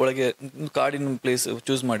ಒಳಗೆ ಕಾಡಿನ ಪ್ಲೇಸ್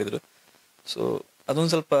ಚೂಸ್ ಮಾಡಿದರು. ಸೊ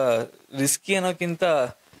ಅದೊಂದು ಸ್ವಲ್ಪ ರಿಸ್ಕಿ ಅನ್ನೋಕ್ಕಿಂತ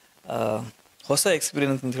ಹೊಸ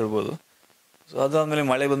ಎಕ್ಸ್ಪೀರಿಯನ್ಸ್ ಅಂತ ಹೇಳ್ಬೋದು. ಸೊ ಅದಾದಮೇಲೆ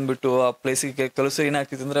ಮಳೆ ಬಂದುಬಿಟ್ಟು ಆ ಪ್ಲೇಸಿಗೆ ಕೆಲಸ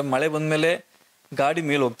ಏನಾಗ್ತಿತ್ತು ಅಂದರೆ, ಮಳೆ ಬಂದಮೇಲೆ ಗಾಡಿ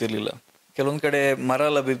ಮೇಲೆ ಹೋಗ್ತಿರ್ಲಿಲ್ಲ. ಕೆಲವೊಂದು ಕಡೆ ಮರ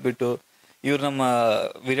ಎಲ್ಲ ಬಿದ್ದುಬಿಟ್ಟು, ಇವ್ರು ನಮ್ಮ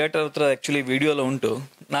ವಿರಾಟ್ ಹತ್ರ ಆ್ಯಕ್ಚುಲಿ ವಿಡಿಯೋ ಎಲ್ಲ ಉಂಟು.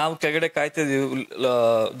 ನಾವು ಕೆಳಗಡೆ ಕಾಯ್ತಿದ್ದೀವಿ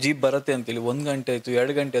ಜೀಪ್ ಬರುತ್ತೆ ಅಂತೇಳಿ. 1 ಗಂಟೆ ಆಯಿತು,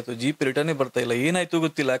 2 ಗಂಟೆ ಆಯಿತು, ಜೀಪ್ ರಿಟರ್ನೇ ಬರ್ತಾ ಇಲ್ಲ. ಏನಾಯ್ತು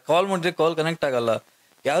ಗೊತ್ತಿಲ್ಲ. ಕಾಲ್ ಮಾಡಿದ್ರೆ ಕಾಲ್ ಕನೆಕ್ಟ್ ಆಗಲ್ಲ,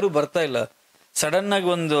 ಯಾರೂ ಬರ್ತಾ ಇಲ್ಲ. ಸಡನ್ನಾಗಿ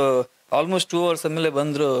ಒಂದು ಆಲ್ಮೋಸ್ಟ್ 2 ಅವರ್ಸ್ ಆದಮೇಲೆ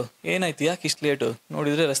ಬಂದರು. ಏನಾಯ್ತು, ಯಾಕೆ ಇಷ್ಟು ಲೇಟು?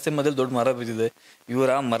 ನೋಡಿದರೆ ರಸ್ತೆ ಮಧ್ಯದಲ್ಲಿ ದೊಡ್ಡ ಮರ ಬಿದ್ದಿದೆ.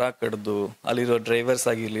 ಇವರ ಮರ ಕಡ್ದು ಅಲ್ಲಿರೋ ಡ್ರೈವರ್ಸ್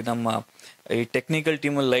ಆಗಿರಲಿ, ನಮ್ಮ ಈ ಟೆಕ್ನಿಕಲ್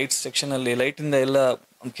ಟೀಮಲ್ಲಿ ಲೈಟ್ಸ್ ಸೆಕ್ಷನಲ್ಲಿ ಲೈಟಿಂದ ಎಲ್ಲ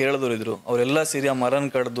ಕೇಳಿದವರು ಇದ್ರು, ಅವರೆಲ್ಲ ಸೇರಿ ಆ ಮರನ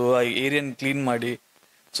ಕಡ್ದು ಆ ಏರಿಯಾನ ಕ್ಲೀನ್ ಮಾಡಿ.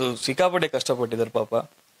 ಸೊ ಸಿಕ್ಕಾಪಟ್ಟೆ ಕಷ್ಟಪಟ್ಟಿದ್ದಾರೆ ಪಾಪ.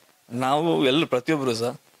 ನಾವು ಎಲ್ಲ ಪ್ರತಿಯೊಬ್ಬರು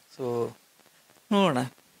ಸಹ. ಸೊ ನೋಡೋಣ,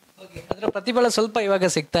 ಅದರ ಪ್ರತಿಫಲ ಸ್ವಲ್ಪ ಇವಾಗ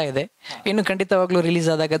ಸಿಗ್ತಾ ಇದೆ. ಇನ್ನು ಖಂಡಿತವಾಗ್ಲೂ ರಿಲೀಸ್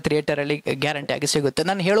ಆದಾಗ ಥಿಯೇಟರಲ್ಲಿ ಗ್ಯಾರಂಟಿ ಆಗಿ ಸಿಗುತ್ತೆ.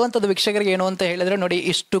 ನಾನು ಹೇಳುವಂಥದ್ದು ವೀಕ್ಷಕರಿಗೆ ಏನು ಅಂತ ಹೇಳಿದ್ರೆ, ನೋಡಿ,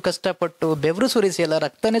 ಇಷ್ಟು ಕಷ್ಟಪಟ್ಟು ಬೆವರು ಸುರಿಸಿ ಎಲ್ಲ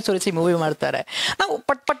ರಕ್ತನೇ ಸುರಿಸಿ ಮೂವಿ ಮಾಡ್ತಾರೆ. ನಾವು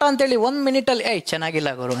ಪಟ್ ಅಂತೇಳಿ 1 ಮಿನಿಟಲ್ಲಿ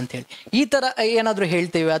ಚೆನ್ನಾಗಿಲ್ಲ ಗುರು ಅಂತೇಳಿ ಈ ಥರ ಏನಾದರೂ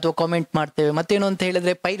ಹೇಳ್ತೇವೆ ಅಥವಾ ಕಾಮೆಂಟ್ ಮಾಡ್ತೇವೆ. ಮತ್ತೇನು ಅಂತ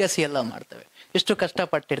ಹೇಳಿದ್ರೆ ಪೈರಸಿ ಎಲ್ಲ ಮಾಡ್ತೇವೆ. ಎಷ್ಟು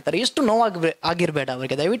ಕಷ್ಟಪಟ್ಟಿರ್ತಾರೆ, ಎಷ್ಟು ಆಗಿರಬೇಡ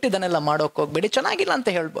ಅವರಿಗೆ. ದಯವಿಟ್ಟು ಇದನ್ನೆಲ್ಲ ಮಾಡೋಕೆ ಹೋಗಬೇಡಿ, ಚೆನ್ನಾಗಿಲ್ಲ ಅಂತ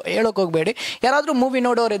ಹೇಳೋಕೆ ಹೋಗಬೇಡಿ. ಯಾರಾದರೂ ಮೂವಿ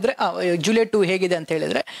ನೋಡೋರಿದ್ರೆ ಜೂಲಿಯಟ್ 2 ಹೇಗಿದೆ ಅಂತ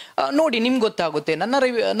ಹೇಳಿದ್ರೆ ನೋಡಿ, ನಿಮ್ಗೆ ಗೊತ್ತಾಗುತ್ತೆ.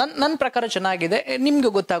 ನನ್ನ ಪ್ರಕಾರ ಚೆನ್ನಾಗಿದೆ, ನಿಮ್ಗೆ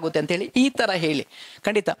ಗೊತ್ತಾಗುತ್ತೆ ಅಂತೇಳಿ ಈ ಥರ ಹೇಳಿ.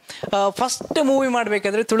 ಖಂಡಿತ ಫಸ್ಟ್ ಮೂವಿ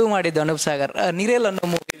ಮಾಡಬೇಕಾದ್ರೆ ತುಳು ಮಾಡಿದ್ದು ಅನೂಪ್ ಸಾಗರ್, ನಿರೇಲ್ ಅನ್ನೋ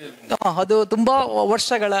ಮೂವಿ. ಅದು ತುಂಬ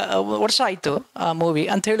ವರ್ಷ ಆಯಿತು ಆ ಮೂವಿ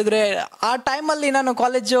ಅಂತ ಹೇಳಿದ್ರೆ. ಆ ಟೈಮಲ್ಲಿ ನಾನು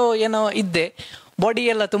ಕಾಲೇಜು ಏನೋ ಇದ್ದೆ, ಬಾಡಿ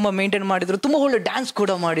ಎಲ್ಲ ತುಂಬ ಮೇಂಟೈನ್ ಮಾಡಿದ್ರು, ತುಂಬ ಒಳ್ಳೆ ಡ್ಯಾನ್ಸ್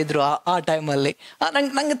ಕೂಡ ಮಾಡಿದ್ರು ಆ ಟೈಮಲ್ಲಿ.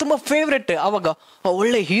 ನಂಗೆ ತುಂಬ ಫೇವ್ರೆಟ್. ಆವಾಗ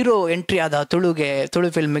ಒಳ್ಳೆ ಹೀರೋ ಎಂಟ್ರಿ ಆದ ತುಳು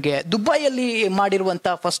ಫಿಲ್ಮ್ಗೆ. ದುಬೈಯಲ್ಲಿ ಮಾಡಿರುವಂಥ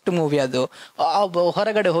ಫಸ್ಟ್ ಮೂವಿ ಅದು,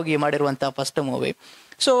 ಹೊರಗಡೆ ಹೋಗಿ ಮಾಡಿರುವಂಥ ಫಸ್ಟ್ ಮೂವಿ.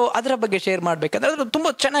 ಸೊ ಅದರ ಬಗ್ಗೆ ಶೇರ್ ಮಾಡಬೇಕಾದ್ರೆ ಅದು ತುಂಬ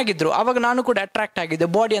ಚೆನ್ನಾಗಿದ್ರು. ಆವಾಗ ನಾನು ಕೂಡ ಅಟ್ರಾಕ್ಟ್ ಆಗಿದ್ದೆ.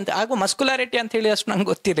 ಬಾಡಿ ಅಂತ ಆಗ ಮಸ್ಕುಲಾರಿಟಿ ಅಂತ ಹೇಳಿ ಅಷ್ಟು ನಂಗೆ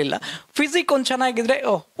ಗೊತ್ತಿರಲಿಲ್ಲ. ಫಿಸಿಕ್ ಒಂದು ಚೆನ್ನಾಗಿದ್ರೆ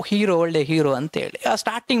ಹೀರೋ, ಒಳ್ಳೆ ಹೀರೋ ಅಂತೇಳಿ. ಆ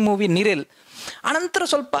ಸ್ಟಾರ್ಟಿಂಗ್ ಮೂವಿ ನಿರೇಲ್. ಅನಂತರ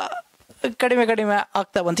ಸ್ವಲ್ಪ ಕಡಿಮೆ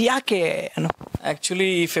ಆಗ್ತಾ ಬಂತು. ಯಾಕೆ? ಆ್ಯಕ್ಚುಲಿ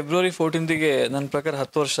ಈ ಫೆಬ್ರವರಿ 14ಗೆ ನನ್ನ ಪ್ರಕಾರ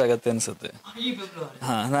 10 ವರ್ಷ ಆಗತ್ತೆ ಅನ್ಸುತ್ತೆ.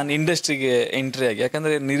 ನಾನು ಇಂಡಸ್ಟ್ರಿಗೆ ಎಂಟ್ರಿ ಆಗಿ.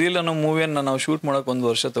 ಯಾಕಂದರೆ ನಿರೀಲ್ ಅನ್ನೋ ಮೂವಿಯನ್ನು ನಾವು ಶೂಟ್ ಮಾಡೋಕೆ 1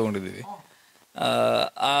 ವರ್ಷ ತೊಗೊಂಡಿದ್ದೀವಿ.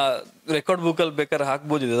 ಆ ರೆಕಾರ್ಡ್ ಬುಕ್ಕಲ್ಲಿ ಬೇಕಾದ್ರೆ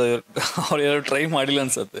ಹಾಕ್ಬೋದಿದೆ, ಅವ್ರು ಯಾರು ಟ್ರೈ ಮಾಡಿಲ್ಲ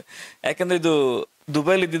ಅನ್ಸುತ್ತೆ. ಯಾಕಂದರೆ ಇದು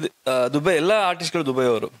ದುಬೈಲಿ ಇದ್ದಿದ್ದು. ದುಬೈ ಎಲ್ಲ ಆರ್ಟಿಸ್ಟ್ಗಳು ದುಬೈ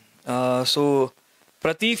ಅವರು. ಸೊ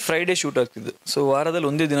ಪ್ರತಿ ಫ್ರೈಡೇ ಶೂಟ್ ಆಗ್ತಿದ್ದು. ಸೊ ವಾರದಲ್ಲಿ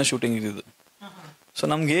ಒಂದೇ ದಿನ ಶೂಟಿಂಗ್ ಇದ್ದಿದ್ದು. ಸೊ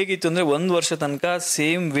ನಮ್ಗೆ ಹೇಗಿತ್ತು ಅಂದರೆ 1 ವರ್ಷ ತನಕ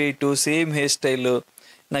same weight, same hair style,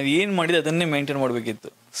 ನಾವು ಏನು ಮಾಡಿದ್ರೆ ಅದನ್ನೇ ಮೇಂಟೈನ್ ಮಾಡಬೇಕಿತ್ತು.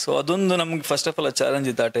 ಸೊ ಅದೊಂದು ನಮ್ಗೆ ಫಸ್ಟ್ ಆಫ್ ಆಲ್ ಚಾಲೆಂಜ್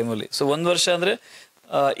ಇತ್ತು ಆ ಟೈಮಲ್ಲಿ. ಸೊ 1 ವರ್ಷ ಅಂದರೆ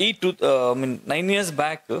ಈ 9 ಇಯರ್ಸ್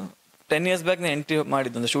ಬ್ಯಾಕ್ 10 ಇಯರ್ಸ್ ಬ್ಯಾಕ್ ನಾನು ಎಂಟ್ರಿ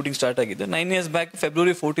ಮಾಡಿದ್ದು, ಒಂದು ಶೂಟಿಂಗ್ ಸ್ಟಾರ್ಟ್ ಆಗಿದ್ದು 9 years back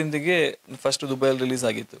February 14ಗೆ first ದುಬೈಯಲ್ಲಿ release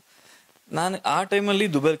ಆಗಿತ್ತು. ನಾನು ಆ ಟೈಮಲ್ಲಿ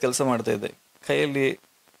ದುಬೈಲಿ ಕೆಲಸ ಮಾಡ್ತಾ ಇದ್ದೆ, ಕೈಯಲ್ಲಿ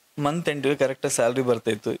ಮಂತ್ ಎಂಡಿಗೆ ಕರೆಕ್ಟಾಗಿ ಸ್ಯಾಲ್ರಿ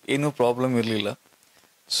ಬರ್ತಾಯಿತ್ತು, ಏನೂ ಪ್ರಾಬ್ಲಮ್ ಇರಲಿಲ್ಲ.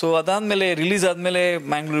 ಸೊ ಅದಾದಮೇಲೆ ರಿಲೀಸ್ ಆದಮೇಲೆ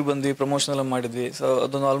ಮ್ಯಾಂಗ್ಳೂರಿಗೆ ಬಂದ್ವಿ, ಪ್ರಮೋಷನ್ ಎಲ್ಲ ಮಾಡಿದ್ವಿ. ಸೊ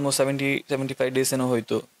ಅದೊಂದು ಆಲ್ಮೋಸ್ಟ್ 75 ಡೇಸ್ ಏನೋ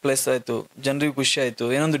ಹೋಯಿತು. ಪ್ಲಸ್ ಆಯಿತು, ಜನರಿಗೆ ಖುಷಿ ಆಯಿತು,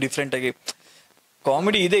 ಏನೊಂದು ಡಿಫ್ರೆಂಟಾಗಿ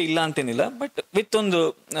ಕಾಮಿಡಿ ಇದೆ ಇಲ್ಲ ಅಂತೇನಿಲ್ಲ, ಬಟ್ ವಿತ್ ಒಂದು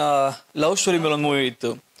ಲವ್ ಸ್ಟೋರಿ ಮೇಲೆ ಒಂದು ಮೂವಿ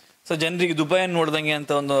ಇತ್ತು. ಸೊ ಜನರಿಗೆ ದುಬೈಯನ್ನು ನೋಡ್ದಂಗೆ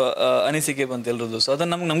ಅಂತ ಒಂದು ಅನಿಸಿಕೆ ಬಂತು ಎಲ್ರದ್ದು. ಸೊ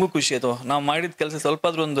ಅದನ್ನು ನಮಗೂ ಖುಷಿ ಆಯಿತು, ನಾವು ಮಾಡಿದ ಕೆಲಸ ಸ್ವಲ್ಪ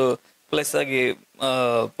ಆದ್ರೂ ಒಂದು ಪ್ಲಸ್ ಆಗಿ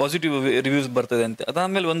ಪಾಸಿಟಿವ್ ರಿವ್ಯೂಸ್ ಬರ್ತದೆ ಅಂತ.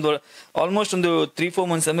 ಅದಾದಮೇಲೆ ಆಲ್ಮೋಸ್ಟ್ ಒಂದು 3-4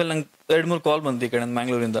 ಮಂತ್ಸ್ ಆದಮೇಲೆ ನಂಗೆ 2-3 ಕಾಲ್ ಬಂತು ಈ ಕಡೆ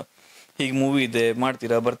ಮ್ಯಾಂಗ್ಳೂರಿಂದ, ಹೀಗೆ ಮೂವಿ ಇದೆ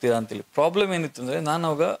ಬರ್ತೀರಾ ಅಂತೇಳಿ. ಪ್ರಾಬ್ಲಮ್ ಏನಿತ್ತು ಅಂದರೆ ನಾನು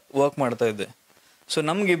ಅವಾಗ ವರ್ಕ್ ಮಾಡ್ತಾ ಇದ್ದೆ. ಸೊ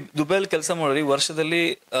ನಮಗೆ ದುಬೈಲಿ ಕೆಲಸ ಮಾಡೋರಿಗೆ ವರ್ಷದಲ್ಲಿ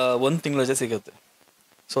 1 ತಿಂಗಳು ರಜೆ ಸಿಗುತ್ತೆ.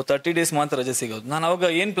 ಸೊ 30 ಡೇಸ್ ಮಾತ್ರ ರಜೆ ಸಿಗೋದು. ನಾನು ಅವಾಗ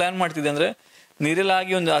ಏನು ಪ್ಲ್ಯಾನ್ ಮಾಡ್ತಿದ್ದೆ ಅಂದರೆ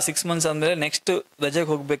ನೀರೆಲ್ಲಾಗಿ ಒಂದು 6 ಮಂತ್ಸ್ ಆದಮೇಲೆ ನೆಕ್ಸ್ಟ್ ರಜೆಗೆ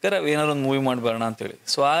ಹೋಗ್ಬೇಕಾದ್ರೆ ಏನಾದ್ರು ಒಂದು ಮೂವಿ ಮಾಡಬೇಡ ಅಂತೇಳಿ.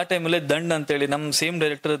 ಸೊ ಆ ಟೈಮಲ್ಲೇ ದಂಡ್ ಅಂತೇಳಿ ನಮ್ಮ ಸೇಮ್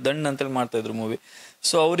ಡೈರೆಕ್ಟರ್ ದಂಡ್ ಅಂತೇಳಿ ಮಾಡ್ತಾಯಿದ್ರು ಮೂವಿ.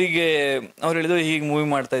 ಸೊ ಅವ್ರು ಹೇಳಿದ್ರು ಹೀಗೆ ಮೂವಿ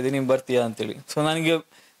ಮಾಡ್ತಾ ಇದ್ದೀನಿ, ನೀವು ಬರ್ತೀಯಾ ಅಂತೇಳಿ. ಸೊ ನನಗೆ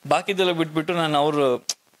ಬಾಕಿದೆಲ್ಲ ಬಿಟ್ಬಿಟ್ಟು ನಾನು ಅವರು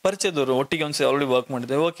ಪರಿಚಯದವರು ಒಟ್ಟಿಗೆ ಒಂದ್ಸರಿ ಆಲ್ರೆಡಿ ವರ್ಕ್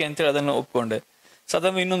ಮಾಡಿದ್ದೆ, ಓಕೆ ಅಂತೇಳಿ ಅದನ್ನು ಒಪ್ಕೊಂಡೆ. ಸೊ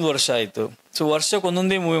ಅದಾದ್ಮೇಲೆ ಇನ್ನೊಂದು ವರ್ಷ ಆಯಿತು. ಸೊ ವರ್ಷಕ್ಕೆ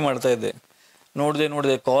ಒಂದೊಂದೇ ಮೂವಿ ಮಾಡ್ತಾ ಇದ್ದೆ.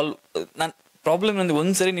 ನೋಡಿದೆ ಕಾಲ್. ನಾನು ಪ್ರಾಬ್ಲಮ್ ಅಂದರೆ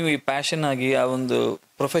ಒಂದ್ಸರಿ ನೀವು ಈ ಪ್ಯಾಷನ್ ಆಗಿ ಆ ಒಂದು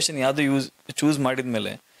ಪ್ರೊಫೆಷನ್ ಯಾವುದು ಚೂಸ್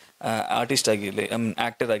ಮಾಡಿದ್ಮೇಲೆ, ಆರ್ಟಿಸ್ಟ್ ಆಗಿರಲಿ,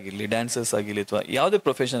 ಆ್ಯಕ್ಟರ್ ಆಗಿರಲಿ, ಡ್ಯಾನ್ಸರ್ಸ್ ಆಗಿರಲಿ, ಅಥವಾ ಯಾವುದೇ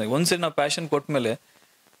ಪ್ರೊಫೆಷನ್ ಆಗಿ ಒಂದ್ಸರಿ ನಾವು ಪ್ಯಾಷನ್ ಕೊಟ್ಮೇಲೆ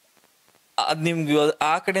ಅದು ನಿಮ್ಗೆ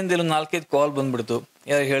ಆ ಕಡೆಯಿಂದ ಒಂದು 4-5 ಕಾಲ್ ಬಂದ್ಬಿಡ್ತು.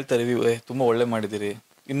 ಯಾರು ಹೇಳ್ತಾರೆ ತುಂಬ ಒಳ್ಳೆ ಮಾಡಿದ್ದೀರಿ,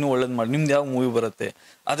 ಇನ್ನೂ ಒಳ್ಳೇದು ಮಾಡಿ, ನಿಮ್ದು ಯಾವ ಮೂವಿ ಬರುತ್ತೆ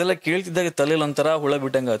ಅದೆಲ್ಲ ಕೇಳ್ತಿದ್ದಾಗ ತಲೆಯಲ್ಲಿ ಒಂಥರ ಹುಳ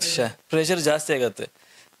ಬಿಟ್ಟಂಗೆ ಆಗುತ್ತೆ, ಪ್ರೆಷರ್ ಜಾಸ್ತಿ ಆಗತ್ತೆ.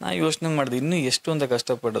 ನಾ ಯೋಚನೆ ಮಾಡಿದೆ ಇನ್ನೂ ಎಷ್ಟು ಅಂತ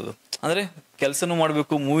ಕಷ್ಟಪಡೋದು, ಅಂದರೆ ಕೆಲಸನೂ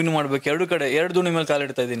ಮಾಡಬೇಕು, ಮೂವಿನೂ ಮಾಡಬೇಕು, ಎರಡು ದೋಣಿ ಮೇಲೆ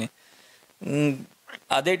ಕಾಲಿಡ್ತಾ ಇದ್ದೀನಿ.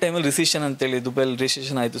 ಅದೇ ಟೈಮಲ್ಲಿ ರಿಸಿಷನ್ ಅಂತೇಳಿ ದುಬೈಲಿ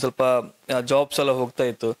ರಿಸಿಷನ್ ಆಯಿತು, ಸ್ವಲ್ಪ ಜಾಬ್ಸ್ ಎಲ್ಲ ಹೋಗ್ತಾ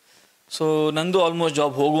ಇತ್ತು. ಸೊ ನಂದು ಆಲ್ಮೋಸ್ಟ್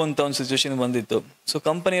ಜಾಬ್ ಹೋಗುವಂಥ ಒಂದು ಸಿಚುವೇಶನ್ ಬಂದಿತ್ತು. ಸೊ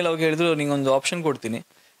ಕಂಪನಿಯಲ್ಲಿ ಅವಾಗ ಹೇಳಿದ್ರು ನಿಂಗೊಂದು ಆಪ್ಷನ್ ಕೊಡ್ತೀನಿ,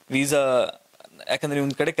 ವೀಸಾ, ಯಾಕಂದರೆ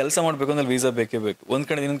ಒಂದು ಕಡೆ ಕೆಲಸ ಮಾಡಬೇಕು ಅಂದ್ರೆ ವೀಸಾ ಬೇಕೇ ಬೇಕು, ಒಂದು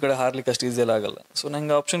ಕಡೆ ಇನ್ನೊಂದು ಕಡೆ ಹಾರ್ಲಿಕ್ಕೆ ಅಷ್ಟು ಈಸಿಯಲ್ಲಿ ಆಗಲ್ಲ. ಸೊ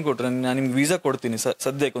ನಂಗೆ ಆಪ್ಷನ್ ಕೊಟ್ಟರೆ ನಾನು ನಿಮ್ಗೆ ವೀಸಾ ಕೊಡ್ತೀನಿ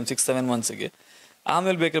ಸದ್ಯಕ್ಕೆ ಒಂದು 6-7 ಮಂತ್ಸಿಗೆ,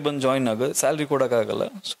 ಆಮೇಲೆ ಬೇಕಾದ್ರೆ ಬಂದು ಜಾಯಿನ್ ಆಗೋ, ಸ್ಯಾಲ್ರಿ ಕೊಡೋಕ್ಕಾಗಲ್ಲ,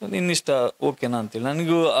 ಸೊ ನಿನ್ನಿಷ್ಟ ಓಕೆನಾ ಅಂತೇಳಿ.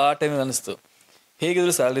 ನನಗೂ ಆ ಟೈಮಲ್ಲಿ ಅನಿಸ್ತು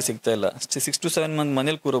ಹೇಗಿದ್ರು ಸ್ಯಾಲ್ರಿ ಸಿಗ್ತಾ ಇಲ್ಲ, 6 to 7 ಮಂತ್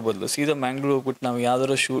ಮನೇಲಿ ಕೂರೋ ಬದಲು ಸೀದಾ ಮ್ಯಾಂಗ್ಳೂರ್ ಹೋಗ್ಬಿಟ್ಟು ನಾವು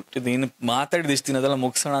ಯಾವ್ದಾರು ಶೂಟ್ ಇದು ಏನು ಮಾತಾಡಿದಿಸ್ತೀನಿ ಅದೆಲ್ಲ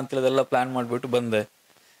ಮುಗಿಸೋಣ ಅಂತೇಳಿ ಅದೆಲ್ಲ ಪ್ಲ್ಯಾನ್ ಮಾಡಿಬಿಟ್ಟು ಬಂದೆ.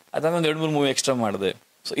 ಅದಾದ ಒಂದು 2-3 ಮೂವಿ ಎಕ್ಸ್ಟ್ರಾ ಮಾಡಿದೆ.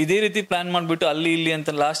 ಸೊ ಇದೇ ರೀತಿ ಪ್ಲ್ಯಾನ್ ಮಾಡಿಬಿಟ್ಟು ಅಲ್ಲಿ ಇಲ್ಲಿ ಅಂತ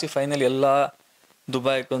ಲಾಸ್ಟ್ ಫೈನಲ್ ಎಲ್ಲ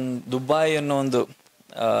ದುಬೈ ಅನ್ನೋ ಒಂದು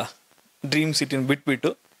ಡ್ರೀಮ್ ಸಿಟಿನ ಬಿಟ್ಬಿಟ್ಟು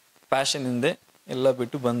ಪ್ಯಾಷನ್ ಹಿಂದೆ ಎಲ್ಲ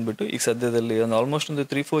ಬಿಟ್ಟು ಬಂದ್ಬಿಟ್ಟು ಈಗ ಸದ್ಯದಲ್ಲಿ ಒಂದು ಆಲ್ಮೋಸ್ಟ್ ಒಂದು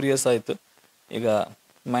 3-4 ಇಯರ್ಸ್ ಆಯಿತು, ಈಗ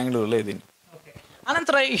ಮ್ಯಾಂಗ್ಳೂರಲ್ಲೇ ಇದ್ದೀನಿ.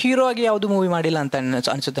 ಆನಂತರ ಹೀರೋ ಆಗಿ ಯಾವುದು ಮೂವಿ ಮಾಡಿಲ್ಲ ಅಂತ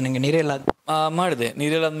ಅನ್ಸುತ್ತೆ ನನಗೆ. ನೀರೆಲ್ಲ ಮಾಡಿದೆ,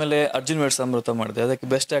 ನೀರೆಲ್ಲಾದ್ಮೇಲೆ ಅರ್ಜುನ್ ವೇಡ್ಸ್ ಅಮೃತ ಮಾಡಿದೆ, ಅದಕ್ಕೆ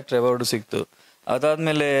ಬೆಸ್ಟ್ ಆ್ಯಕ್ಟರ್ ಅವಾರ್ಡು ಸಿಕ್ತು.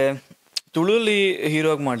 ಅದಾದಮೇಲೆ ತುಳುವಲ್ಲಿ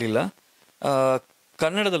ಹೀರೋ ಆಗಿ ಮಾಡಲಿಲ್ಲ,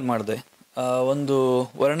 ಕನ್ನಡದಲ್ಲಿ ಮಾಡಿದೆ. ಒಂದು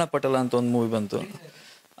ವರ್ಣಪಟಲ ಅಂತ ಒಂದು ಮೂವಿ ಬಂತು,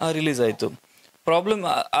 ರಿಲೀಸ್ ಆಯಿತು. ಪ್ರಾಬ್ಲಮ್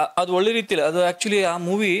ಅದು ಒಳ್ಳೆ ರೀತಿಯಲ್ಲಿ ಅದು ಆ್ಯಕ್ಚುಲಿ ಆ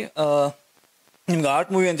ಮೂವಿ ನಿಮ್ಗೆ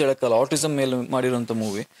ಆರ್ಟ್ ಮೂವಿ ಅಂತ ಹೇಳೋಕ್ಕಲ್ಲ, ಆಟಿಸಮ್ ಮೇಲೆ ಮಾಡಿರೋಂಥ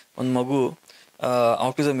ಮೂವಿ. ಒಂದು ಮಗು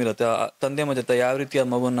ಆಟಿಸಮ್ ಇರುತ್ತೆ, ತಂದೆ ಮತ್ತು ಯಾವ ರೀತಿ ಆ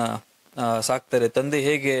ಮಗುನ ಸಾಕ್ತಾರೆ, ತಂದೆ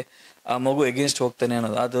ಹೇಗೆ ಆ ಮಗು ಎಗೇನ್ಸ್ಟ್ ಹೋಗ್ತಾನೆ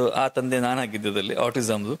ಅನ್ನೋದು, ಅದು ಆ ತಂದೆ ನಾನಾಗಿದ್ದದಲ್ಲಿ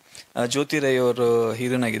ಆಟಿಸಮ್ದು. ಜ್ಯೋತಿ ರೈ ಅವರು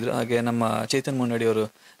ಹೀರೋನ್ ಆಗಿದ್ರು, ಹಾಗೆ ನಮ್ಮ ಚೇತನ್ ಮುನ್ನಡಿ ಅವರು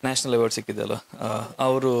ನ್ಯಾಷನಲ್ ಅವಾರ್ಡ್ ಸಿಕ್ಕಿದ್ದಲ್ಲ,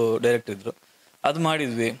 ಅವರು ಡೈರೆಕ್ಟರ್ ಇದ್ದರು. ಅದು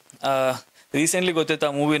ಮಾಡಿದ್ವಿ. ರೀಸೆಂಟ್ಲಿ ಗೊತ್ತಾಯ್ತು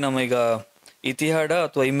ಆ ಮೂವಿ ನಮ್ಮ ಈಗ ಇತಿಹಾಡ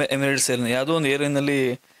ಅಥವಾ ಎಮಿರೇಟ್ಸ್ ಯಾವುದೋ ಒಂದು ಏರಿಯಾನಲ್ಲಿ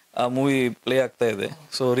ಆ ಮೂವಿ ಪ್ಲೇ ಆಗ್ತಾ ಇದೆ.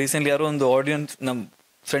 ಸೊ ರೀಸೆಂಟ್ಲಿ ಯಾರೋ ಒಂದು ಆಡಿಯನ್ಸ್ ನಮ್ಮ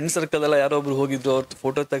ಫ್ರೆಂಡ್ ಸರ್ಕಲ್ ಎಲ್ಲ ಯಾರೋ ಒಬ್ರು ಹೋಗಿದ್ರು, ಅವ್ರ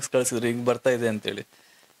ಫೋಟೋ ತೆಗೆಸಿ ಕಳಿಸಿದ್ರು ಹಿಂಗೆ ಬರ್ತಾ ಇದೆ ಅಂತೇಳಿ.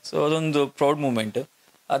 ಸೊ ಅದೊಂದು ಪ್ರೌಡ್ ಮೂಮೆಂಟ್.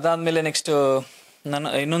 ಅದಾದಮೇಲೆ ನೆಕ್ಸ್ಟ್ ನಾನು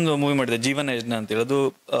ಇನ್ನೊಂದು ಮೂವಿ ಮಾಡಿದೆ, ಜೀವನ ಯಜ್ಞ ಅಂತೇಳಿ, ಅದು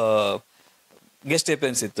ಗೆಸ್ಟ್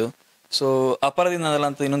ಅಪಿಯರೆನ್ಸ್ ಇತ್ತು. ಸೊ ಅಪರಾಧಿನಲ್ಲ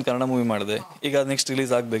ಅಂತ ಇನ್ನೊಂದು ಕನ್ನಡ ಮೂವಿ ಮಾಡಿದೆ, ಈಗ ಅದು ನೆಕ್ಸ್ಟ್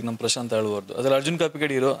ರಿಲೀಸ್ ಆಗಬೇಕು, ನಮ್ಮ ಪ್ರಶಾಂತ್ ಆಳ್ವರ್ದು. ಅದ್ರಲ್ಲಿ ಅರ್ಜುನ್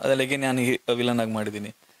ಕಾಪಿಗಡ್ ಹೀರೋ, ಅದರಲ್ಲಿಗೆ ನಾನು ವಿಲನ್ ಆಗಿ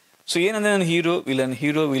ಮಾಡಿದ್ದೀನಿ. ಸೊ ಏನಂದರೆ ನಾನು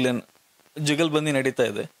ಹೀರೋ ವಿಲನ್ ಜುಗಲ್ ಬಂದು ನಡೀತಾ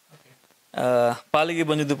ಇದೆ. ಪಾಲಿಗೆ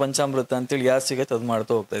ಬಂದಿದ್ದು ಪಂಚಾಮೃತ ಅಂತೇಳಿ ಯಾರು ಸಿಗತ್ತೆ ಅದು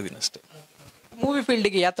ಮಾಡ್ತಾ ಹೋಗ್ತಾ ಇದ್ದೀನಿ ಅಷ್ಟೇ. ಮೂವಿ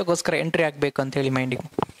ಫೀಲ್ಡಿಗೆ ಯಾತಕ್ಕೋಸ್ಕರ ಎಂಟ್ರಿ ಆಗಬೇಕು ಅಂತೇಳಿ ಮೈಂಡಿಗೆ?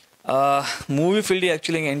 ಮೂವಿ ಫೀಲ್ಡಿಗೆ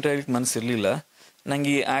ಆ್ಯಕ್ಚುಲಿ ಎಂಟ್ರಿ ಆಗಲಿಕ್ಕೆ ಮನಸ್ಸಿರಲಿಲ್ಲ. ನನಗೆ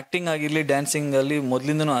ಈ ಆ್ಯಕ್ಟಿಂಗ್ ಆಗಿರಲಿ, ಡ್ಯಾನ್ಸಿಂಗಲ್ಲಿ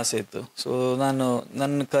ಮೊದಲಿಂದನೂ ಆಸೆ ಇತ್ತು. ಸೊ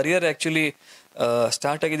ನನ್ನ ಕರಿಯರ್ ಆ್ಯಕ್ಚುಲಿ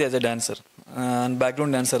ಸ್ಟಾರ್ಟ್ ಆಗಿದೆ ಆ್ಯಸ್ ಎ ಡ್ಯಾನ್ಸರ್, ನಾನು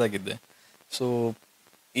ಬ್ಯಾಕ್ಗ್ರೌಂಡ್ ಡ್ಯಾನ್ಸರ್ ಆಗಿದ್ದೆ. ಸೊ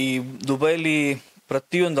ಈ ದುಬೈಲಿ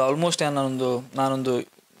ಪ್ರತಿಯೊಂದು ಆಲ್ಮೋಸ್ಟ್ ನಾನೊಂದು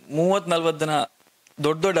 30-40 ಜನ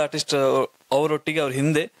ದೊಡ್ಡ ಆರ್ಟಿಸ್ಟ್ ಅವರೊಟ್ಟಿಗೆ ಅವ್ರ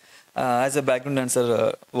ಹಿಂದೆ as A background dancer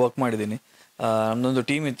work ಮಾಡಿದ್ದೀನಿ. ನಮ್ಮದೊಂದು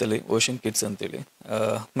ಟೀಮ್ ಇತ್ತಲ್ಲಿ, ಓಷನ್ ಕಿಡ್ಸ್ ಅಂತೇಳಿ,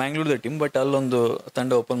 ಮ್ಯಾಂಗ್ಳೂರ್ದ ಟೀಮ್, ಬಟ್ ಅಲ್ಲೊಂದು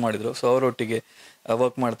ತಂಡ ಓಪನ್ ಮಾಡಿದ್ರು. ಸೊ ಅವರೊಟ್ಟಿಗೆ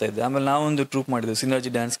ವರ್ಕ್ ಮಾಡ್ತಾ ಇದ್ದೆ. ಆಮೇಲೆ ನಾವೊಂದು ಟ್ರೂಪ್ ಮಾಡಿದ್ವಿ,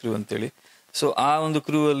 ಸಿನರ್ಜಿ ಡ್ಯಾನ್ಸ್ ಕ್ರೂ ಅಂತೇಳಿ. ಸೊ ಆ ಒಂದು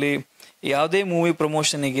ಕ್ರೂ ಅಲ್ಲಿ ಯಾವುದೇ ಮೂವಿ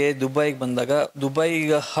ಪ್ರಮೋಷನಿಗೆ ದುಬೈಗೆ ಬಂದಾಗ, ದುಬೈ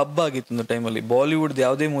ಈಗ ಹಬ್ಬ ಆಗಿತ್ತು ಒಂದು ಟೈಮಲ್ಲಿ. ಬಾಲಿವುಡ್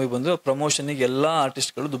ಯಾವುದೇ ಮೂವಿ ಬಂದರೂ ಪ್ರಮೋಷನಿಗೆ ಎಲ್ಲ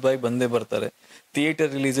ಆರ್ಟಿಸ್ಟ್ಗಳು ದುಬೈಗೆ ಬಂದೇ ಬರ್ತಾರೆ. Theatre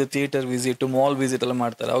release, theatre visit, mall visit ಎಲ್ಲ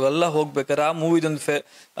ಮಾಡ್ತಾರೆ. ಅವೆಲ್ಲ ಹೋಗ್ಬೇಕಾದ್ರೆ ಆ ಮೂವಿದೊಂದು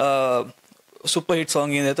ಸೂಪರ್ ಹಿಟ್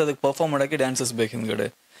ಸಾಂಗ್ ಏನಿರುತ್ತೆ ಅದಕ್ಕೆ ಪರ್ಫಾರ್ಮ್ ಮಾಡೋಕ್ಕೆ ಡ್ಯಾನ್ಸಸ್ ಬೇಕು. ಹಿಂದ್ಗಡೆ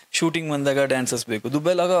ಶೂಟಿಂಗ್ ಬಂದಾಗ ಡ್ಯಾನ್ಸಸ್ ಬೇಕು.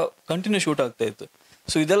 ದುಬೈಲಾಗ ಕಂಟಿನ್ಯೂ ಶೂಟ್ ಆಗ್ತಾ ಇತ್ತು.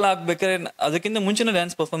 ಸೊ ಇದೆಲ್ಲ ಆಗ್ಬೇಕಾದ್ರೆ ಅದಕ್ಕಿಂತ ಮುಂಚೆನೇ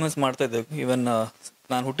ಡ್ಯಾನ್ಸ್ ಪರ್ಫಾರ್ಮೆನ್ಸ್ ಮಾಡ್ತಾ ಇದ್ದೆ. ಈವನ್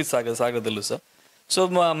ನಾನು ಹುಟ್ಟಿದ ಸಾಗರದಲ್ಲೂ ಸಹ. ಸೊ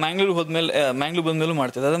ಮ್ಯಾಂಗ್ಳೂರ್ ಬಂದ್ಮೇಲೂ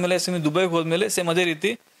ಮಾಡ್ತಿದ್ದೆ. ಅದಾದಮೇಲೆ ದುಬೈಗೆ ಹೋದ್ಮೇಲೆ ಸೇಮ್ ಅದೇ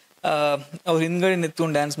ರೀತಿ ಅವ್ರು ಹಿಂದ್ಗಡೆ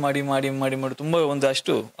ನಿಂತ್ಕೊಂಡು ಡ್ಯಾನ್ಸ್ ಮಾಡಿ ಮಾಡಿ ಮಾಡಿ ಮಾಡಿ ತುಂಬ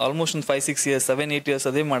ಅಷ್ಟು ಆಲ್ಮೋಸ್ಟ್ ಒಂದು 5-6 ಇಯರ್ಸ್ 7-8 ಇಯರ್ಸ್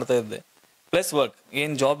ಅದೇ ಮಾಡ್ತಾ ಇದ್ದೆ. ಪ್ಲಸ್ ವರ್ಕ್,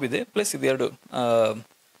 ಏನು ಜಾಬ್ ಇದೆ ಪ್ಲಸ್ ಇದೆರಡು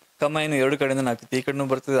ಕಮಾಯಿನೂ ಎರಡು ಕಡೆಯಿಂದ ಆಗ್ತಿತ್ತು. ಈ ಕಡೆನೂ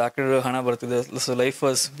ಬರ್ತಿದೆ, ಆ ಕಡೆ ಹಣ ಬರ್ತಿದೆ. So life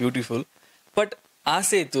was beautiful. But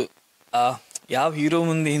ಆಸೆ ಇತ್ತು, ಯಾವ ಹೀರೋ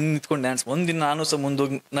ಮುಂದೆ ಹಿಂದೆ ನಿಂತ್ಕೊಂಡು ಡ್ಯಾನ್ಸ್, ಒಂದಿನ ನಾನು ಸಹ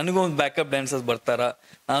ಮುಂದೋಗಿ ನನಗೂ ಒಂದು ಬ್ಯಾಕಪ್ ಡ್ಯಾನ್ಸರ್ಸ್ ಬರ್ತಾರಾ,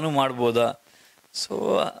 ನಾನು ಮಾಡ್ಬೋದಾ. ಸೊ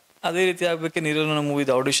ಅದೇ ರೀತಿ ಆಗ್ಬೇಕೆ ನೀರನ್ನ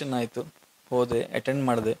ಮೂವಿದು ಆಡಿಷನ್ ಆಯಿತು, ಹೋದೆ, ಅಟೆಂಡ್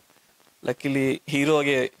ಮಾಡಿದೆ. ಲಕ್ಕಿಲಿ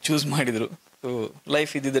ಹೀರೋಗೆ ಚೂಸ್ ಮಾಡಿದರು. ಸೊ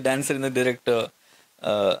ಲೈಫ್ ಇದ್ದಿದ್ದು ಡ್ಯಾನ್ಸರಿಂದ ಡೈರೆಕ್ಟ್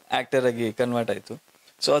ಆ್ಯಕ್ಟರ್ ಆಗಿ ಕನ್ವರ್ಟ್ ಆಯಿತು.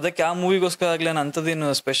 ಸೊ ಅದಕ್ಕೆ ಆ ಮೂವಿಗೋಸ್ಕರ ಆಗಲಿ ನಾನು ಅಂಥದ್ದೇನು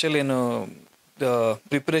ಸ್ಪೆಷಲ್ ಏನು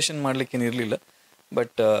ಪ್ರಿಪ್ರೇಷನ್ ಮಾಡ್ಲಿಕ್ಕೇನು ಇರಲಿಲ್ಲ.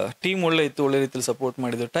 ಬಟ್ ಟೀಮ್ ಒಳ್ಳೆ ಇತ್ತು, ಒಳ್ಳೆ ರೀತಿಯಲ್ಲಿ ಸಪೋರ್ಟ್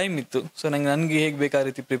ಮಾಡಿದ್ರು, ಟೈಮ್ ಇತ್ತು. ಸೊ ನನಗೆ ಹೇಗೆ ಬೇಕು ಆ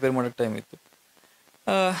ರೀತಿ ಪ್ರಿಪೇರ್ ಮಾಡೋಕ್ಕೆ ಟೈಮ್ ಇತ್ತು.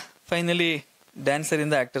 ಫೈನಲಿ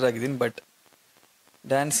ಡ್ಯಾನ್ಸರಿಂದ ಆ್ಯಕ್ಟರ್ ಆಗಿದ್ದೀನಿ. ಬಟ್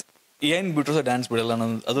ಡ್ಯಾನ್ಸ್ ಏನು ಬಿಟ್ಟರು ಸಹ ಡ್ಯಾನ್ಸ್ ಬಿಡಲ್ಲ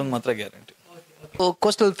ಅನ್ನೋದು ಅದೊಂದು ಮಾತ್ರ ಗ್ಯಾರಂಟಿ.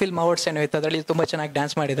 ಕೋಸ್ಟಲ್ ಫಿಲ್ಮ್ ಅವಾರ್ಡ್ಸ್ ಏನೋ ಇತ್ತು, ಅದರಲ್ಲಿ ತುಂಬ ಚೆನ್ನಾಗಿ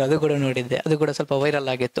ಡ್ಯಾನ್ಸ್ ಮಾಡಿದ್ರು, ಅದು ಕೂಡ ನೋಡಿದ್ದೆ. ಅದು ಕೂಡ ಸ್ವಲ್ಪ ವೈರಲ್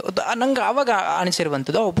ಆಗಿತ್ತು. ನಂಗೆ ಆವಾಗ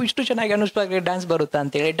ಅನಿಸಿರುವಂಥದ್ದು ಇಷ್ಟು ಚೆನ್ನಾಗಿ ಅನುಷ್ಠಾಗೆ ಡ್ಯಾನ್ಸ್ ಬರುತ್ತಾ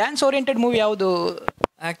ಅಂತೇಳಿ. ಡ್ಯಾನ್ಸ್ ಓರಿಯೆಂಟೆಡ್ ಮೂವಿ ಯಾವುದು?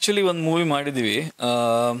 ಆ್ಯಕ್ಚುಲಿ ಒಂದು ಮೂವಿ ಮಾಡಿದ್ದೀವಿ,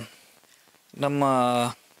 ನಮ್ಮ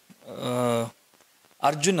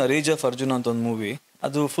ರೇಜ್ ಆಫ್ ಅರ್ಜುನ್ ಅಂತ ಒಂದು ಮೂವಿ.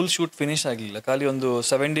 ಅದು ಫುಲ್ ಶೂಟ್ ಫಿನಿಶ್ ಆಗಲಿಲ್ಲ, ಖಾಲಿ ಒಂದು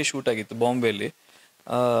 7 ಡೇ ಶೂಟ್ ಆಗಿತ್ತು ಬಾಂಬೆಯಲ್ಲಿ.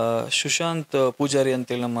 ಸುಶಾಂತ್ ಪೂಜಾರಿ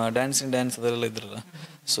ಅಂತೇಳಿ ನಮ್ಮ ಡ್ಯಾನ್ಸ್ ಅದರೆಲ್ಲ ಇದ್ರಲ್ಲ,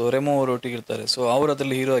 ಸೊ ರೆಮೋ ಅವರು ಒಟ್ಟಿಗೆ ಇರ್ತಾರೆ. ಸೊ ಅವ್ರು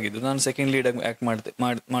ಅದರಲ್ಲಿ ಹೀರೋ ಆಗಿದ್ದು, ನಾನು ಸೆಕೆಂಡ್ ಲೀಡಾಗಿ ಆ್ಯಕ್ಟ್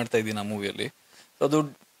ಮಾಡ್ತಾ ಇದ್ದೀನಿ ಆ ಮೂವಿಯಲ್ಲಿ. ಅದು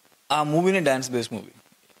ಆ ಮೂವಿನೇ ಡ್ಯಾನ್ಸ್ ಬೇಸ್ ಮೂವಿ,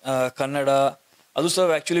 ಕನ್ನಡ. ಅದು ಸಹ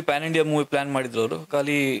actually PAN India movie plan ಮಾಡಿದ್ರು ಅವರು.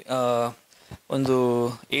 ಖಾಲಿ ಒಂದು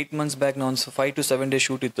 8 months ಬ್ಯಾಕ್ ನಾವು ಒಂದು 5 to 7 ಡೇ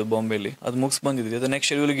ಶೂಟ್ ಇತ್ತು ಬಾಂಬೆಯಲ್ಲಿ, ಅದು ಮುಗಿಸ್ ಬಂದಿದ್ವಿ. ಅದು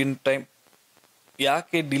ನೆಕ್ಸ್ಟ್ ಶೆಡ್ಯೂಲ್ಗೆ ಇನ್ ಟೈಮ್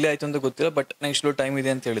ಯಾಕೆ ಡಿಲೇ ಆಯಿತು ಅಂತ ಗೊತ್ತಿಲ್ಲ, ಬಟ್ ನೆಕ್ಸ್ಟ್ ಟೈಮ್ ಇದೆ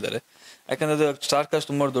ಅಂತ ಹೇಳಿದ್ದಾರೆ. ಯಾಕಂದರೆ ಅದು ಸ್ಟಾರ್ ಕಾಸ್ಟ್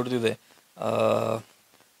ತುಂಬ ದೊಡ್ಡದಿದೆ.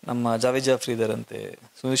 ನಮ್ಮ ಜಾವೇದ್ ಜಾಫ್ರಿ ಇದ್ದಾರಂತೆ,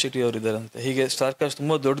 ಸುನೀಲ್ ಶೆಟ್ಟಿ ಅವರು ಇದ್ದಾರಂತೆ. ಹೀಗೆ ಸ್ಟಾರ್ ಕಾಸ್ಟ್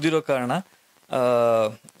ತುಂಬ ದೊಡ್ಡದಿರೋ ಕಾರಣ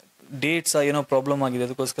ಡೇಟ್ಸ್ ಏನೋ ಪ್ರಾಬ್ಲಮ್ ಆಗಿದೆ.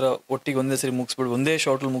 ಅದಕ್ಕೋಸ್ಕರ ಒಟ್ಟಿಗೆ ಒಂದೇ ಸರಿ ಮುಗಿಸ್ಬಿಟ್ಟು ಒಂದೇ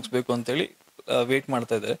ಶಾರ್ಟಲ್ಲಿ ಮುಗಿಸ್ಬೇಕು ಅಂತೇಳಿ ವೇಟ್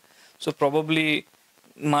ಮಾಡ್ತಾ ಇದ್ದಾರೆ. So probably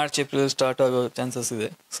March April start ಆಗೋ ಚಾನ್ಸಸ್ ಇದೆ.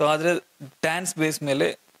 ಸೊ ಆದರೆ ಡ್ಯಾನ್ಸ್ ಬೇಸ್ ಮೇಲೆ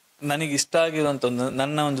ನನಗೆ ಇಷ್ಟ ಆಗಿರೋಂಥ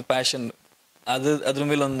ನನ್ನ ಒಂದು ಪ್ಯಾಷನ್, ಅದ್ರ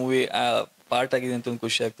ಮೇಲೆ ಒಂದು ಮೂವಿ ಪಾರ್ಟ್ ಆಗಿದೆ ಅಂತ ಒಂದು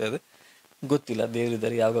ಖುಷಿ ಆಗ್ತಾ ಇದೆ. ಗೊತ್ತಿಲ್ಲ,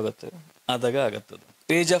 ದೇವರಿದ್ದಾರೆ, ಯಾವಾಗ ಆದಾಗ ಆಗತ್ತದು.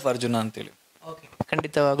 ರೇಜ್ ಆಫ್ ಅರ್ಜುನ ಅಂತೇಳಿ.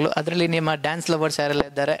 ಖಂಡಿತವಾಗ್ಲೂ ಅದರಲ್ಲಿ ನಿಮ್ಮ ಡ್ಯಾನ್ಸ್ ಲವರ್ಸ್ ಯಾರೆಲ್ಲ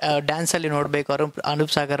ಇದ್ದಾರೆ, ಡ್ಯಾನ್ಸಲ್ಲಿ ನೋಡಬೇಕು ಅವರು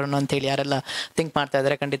ಅನೂಪ್ ಸಾಗರ್ ಅಂತೇಳಿ ಯಾರೆಲ್ಲ ಥಿಂಕ್ ಮಾಡ್ತಾ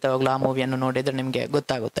ಇದ್ದಾರೆ, ಖಂಡಿತವಾಗ್ಲೂ ಆ ಮೂವಿಯನ್ನು ನೋಡಿದರೆ ನಿಮಗೆ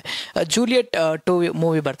ಗೊತ್ತಾಗುತ್ತೆ. ಜೂಲಿಯಟ್ 2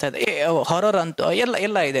 ಮೂವಿ ಬರ್ತಾ ಇದೆ, ಹಾರರ್ ಅಂತೂ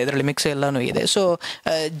ಎಲ್ಲ ಇದೆ ಇದರಲ್ಲಿ, ಮಿಕ್ಸ್ ಎಲ್ಲನೂ ಇದೆ. ಸೊ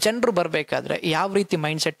ಜನರು ಬರಬೇಕಾದ್ರೆ ಯಾವ ರೀತಿ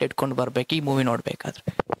ಮೈಂಡ್ ಸೆಟ್ ಇಟ್ಕೊಂಡು ಬರಬೇಕು ಈ ಮೂವಿ ನೋಡಬೇಕಾದ್ರೆ?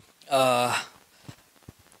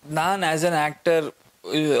 ನಾನು ಆ್ಯಸ್ ಅನ್ ಆ್ಯಕ್ಟರ್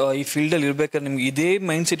ಈ ಫೀಲ್ಡಲ್ಲಿ ಇರ್ಬೇಕಾದ್ರೆ ನಿಮ್ಗೆ ಇದೇ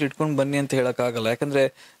ಮೈಂಡ್ ಸೆಟ್ ಇಟ್ಕೊಂಡು ಬನ್ನಿ ಅಂತ ಹೇಳೋಕ್ಕಾಗಲ್ಲ. ಯಾಕಂದರೆ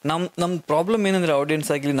ನಮ್ಮ ಪ್ರಾಬ್ಲಮ್ ಏನಂದರೆ ಆಡಿಯನ್ಸ್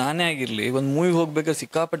ಆಗಲಿ ನಾನೇ ಆಗಿರಲಿ, ಒಂದು ಮೂವಿ ಹೋಗ್ಬೇಕಾದ್ರೆ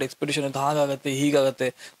ಸಿಕ್ಕಾಪಟ್ಟೆ ಎಕ್ಸ್ಪೆಕ್ಟೇಷನ್ ಅಂತ, ಹಾಗಾಗತ್ತೆ ಹೀಗಾಗತ್ತೆ.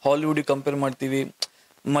 ಹಾಲಿವುಡಿಗೆ ಕಂಪೇರ್ ಮಾಡ್ತೀವಿ,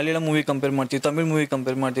 ಮಲಯಾಳಂ ಮೂವಿ ಕಂಪೇರ್ ಮಾಡ್ತೀವಿ, ತಮಿಳ್ ಮೂವಿ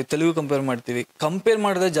ಕಂಪೇರ್ ಮಾಡ್ತೀವಿ, ತೆಲುಗು ಕಂಪೇರ್ ಮಾಡ್ತೀವಿ. ಕಂಪೇರ್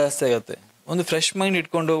ಮಾಡಿದ್ರೆ ಜಾಸ್ತಿ ಆಗುತ್ತೆ. ಒಂದು ಫ್ರೆಶ್ ಮೈಂಡ್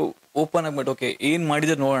ಇಟ್ಕೊಂಡು ಓಪನ್ ಆಗಿಬಿಟ್ಟು ಓಕೆ ಏನು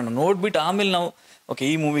ಮಾಡಿದ್ರೆ ನೋಡೋಣ, ನೋಡ್ಬಿಟ್ಟು ಆಮೇಲೆ ನಾವು ಓಕೆ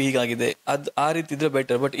ಈ ಮೂವಿ ಹೀಗಾಗಿದೆ ಅದು ಆ ರೀತಿ ಇದ್ರೆ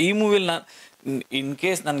ಬೆಟರ್. ಬಟ್ ಈ ಮೂವಿಯಲ್ಲಿ ನಾನು ಇನ್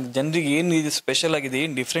ಕೇಸ್ ನನಗೆ ಜನರಿಗೆ ಏನು ಇದು ಸ್ಪೆಷಲ್ ಆಗಿದೆ,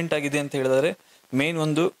 ಏನು ಡಿಫ್ರೆಂಟ್ ಆಗಿದೆ ಅಂತ ಹೇಳಿದ್ರೆ ಮೇನ್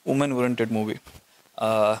ಒಂದು ವುಮೆನ್ ಓರಿಯೆಂಟೆಡ್ ಮೂವಿ.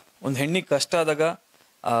 ಒಂದು ಹೆಣ್ಣಿಗೆ ಕಷ್ಟ ಆದಾಗ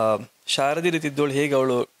ಶಾರದಿ ರೀತಿ ಇದ್ದವಳು ಹೇಗೆ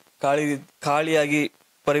ಅವಳು ಕಾಳಿಯಾಗಿ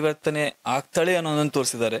ಪರಿವರ್ತನೆ ಆಗ್ತಾಳೆ ಅನ್ನೋದನ್ನು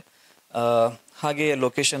ತೋರಿಸಿದ್ದಾರೆ. ಹಾಗೆ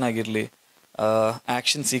ಲೊಕೇಶನ್ ಆಗಿರಲಿ,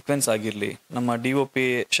 ಆ್ಯಕ್ಷನ್ ಸೀಕ್ವೆನ್ಸ್ ಆಗಿರಲಿ, ನಮ್ಮ DOP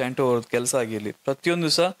ಶಾಂಟೋ ಅವ್ರದ್ದು ಕೆಲಸ ಆಗಿರಲಿ,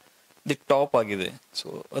 ಪ್ರತಿಯೊಂದು ಸಹ ದಿ ಟಾಪ್ ಆಗಿದೆ. ಸೊ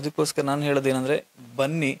ಅದಕ್ಕೋಸ್ಕರ ನಾನು ಹೇಳೋದೇನೆಂದರೆ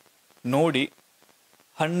ಬನ್ನಿ ನೋಡಿ,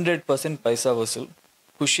 100% ಪೈಸಾ ವಸೂಲ್,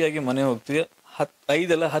 ಖುಷಿಯಾಗಿ ಮನೆ ಹೋಗ್ತೀವಿ.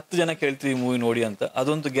 5 ಅಲ್ಲ 10 ಜನ ಕೇಳ್ತೀವಿ ಮೂವಿ ನೋಡಿ ಅಂತ,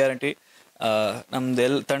 ಅದೊಂದು ಗ್ಯಾರಂಟಿ. ನಮ್ದು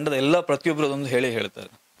ತಂಡದ ಎಲ್ಲ ಪ್ರತಿಯೊಬ್ಬರು ಅದೊಂದು ಹೇಳ್ತಾರೆ.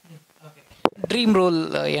 ಡ್ರೀಮ್ ರೋಲ್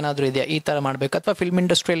ಏನಾದರೂ ಇದೆಯಾ ಈ ಥರ ಮಾಡಬೇಕು, ಅಥವಾ ಫಿಲ್ಮ್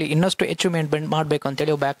ಇಂಡಸ್ಟ್ರಿಯಲ್ಲಿ ಇನ್ನಷ್ಟು ಅಚೀವ್ಮೆಂಟ್ ಮಾಡಬೇಕು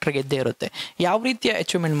ಅಂತೇಳಿ ಒಬ್ಬ ಆ್ಯಕ್ಟ್ರಿಗೆ ಇದ್ದೇ ಇರುತ್ತೆ, ಯಾವ ರೀತಿಯ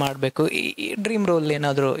ಅಚೀವ್ಮೆಂಟ್ ಮಾಡಬೇಕು, ಈ ಡ್ರೀಮ್ ರೋಲ್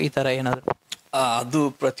ಏನಾದರೂ ಈ ಥರ ಏನಾದರೂ? ಅದು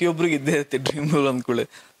ಪ್ರತಿಯೊಬ್ಬರಿಗೆ ಇದ್ದೇ ಇರುತ್ತೆ ಡ್ರೀಮ್ ರೋಲ್ ಅಂದ್ಕೊಳ್ಳಿ.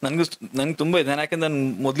 ನಂಗೆ ತುಂಬ ಇದೆ. ನಾನು ಯಾಕೆಂದ್ರೆ ನಾನು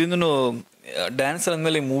ಮೊದಲಿಂದನೂ ಡ್ಯಾನ್ಸರ್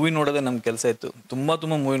ಅಂದಮೇಲೆ ಮೂವಿ ನೋಡೋದೇ ನಮ್ಮ ಕೆಲಸ ಇತ್ತು. ತುಂಬ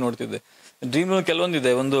ಮೂವಿ ನೋಡ್ತಿದ್ದೆ. Dream roll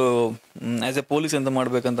ಕೆಲವೊಂದಿದೆ. ಒಂದು ಆ್ಯಸ್ ಎ ಪೊಲೀಸ್ ಅಂತ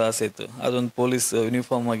ಮಾಡಬೇಕಂತ ಆಸೆ ಇತ್ತು. ಅದೊಂದು ಪೊಲೀಸ್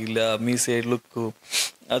ಯೂನಿಫಾರ್ಮ್ ಆಗಿಲ್ಲ, ಮೀಸೆ ಲುಕ್ಕು,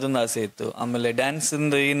 ಅದೊಂದು ಆಸೆ ಇತ್ತು. ಆಮೇಲೆ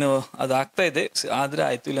ಡ್ಯಾನ್ಸಿಂದ ಏನು ಅದು ಆಗ್ತಾ ಇದೆ, ಆದರೆ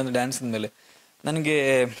ಆಯಿತು. ಇಲ್ಲಾಂದ್ರೆ ಡ್ಯಾನ್ಸಿನ ಮೇಲೆ ನನಗೆ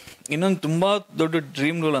ಇನ್ನೊಂದು ತುಂಬ ದೊಡ್ಡ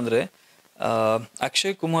ಡ್ರೀಮ್ ರೋಲ್ ಅಂದರೆ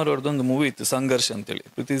ಅಕ್ಷಯ್ ಕುಮಾರ್ ಅವ್ರದ್ದೊಂದು ಮೂವಿ ಇತ್ತು ಸಂಘರ್ಷ್ ಅಂತೇಳಿ,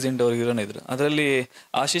 ಪ್ರೀತಿ ಜಿಂಟ್ ಅವ್ರ ಹೀರೋನ್ ಇದ್ರು. ಅದರಲ್ಲಿ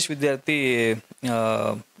ಆಶೀಶ್ ವಿದ್ಯಾರ್ಥಿ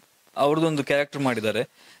ಅವ್ರದ್ದೊಂದು ಕ್ಯಾರೆಕ್ಟರ್ ಮಾಡಿದ್ದಾರೆ,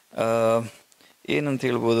 ಏನಂತ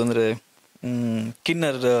ಹೇಳ್ಬೋದು ಅಂದರೆ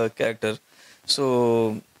ಕಿನ್ನರ್ ಕ್ಯಾರೆಕ್ಟರ್. ಸೊ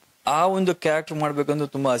ಆ ಒಂದು ಕ್ಯಾರೆಕ್ಟರ್ ಮಾಡಬೇಕಂತ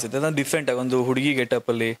ತುಂಬ ಆಸೆ ಇದೆ. ಅದನ್ನು ಡಿಫ್ರೆಂಟಾಗಿ ಒಂದು ಹುಡುಗಿ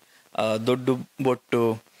ಗೆಟಪಲ್ಲಿ ದೊಡ್ಡ ಬೊಟ್ಟು,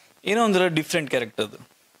 ಏನೋ ಒಂಥರ ಡಿಫ್ರೆಂಟ್ ಕ್ಯಾರೆಕ್ಟರ್, ಅದು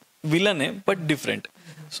ವಿಲನ್ನೇ ಬಟ್ ಡಿಫ್ರೆಂಟ್.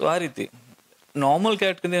 ಸೊ ಆ ರೀತಿ ನಾರ್ಮಲ್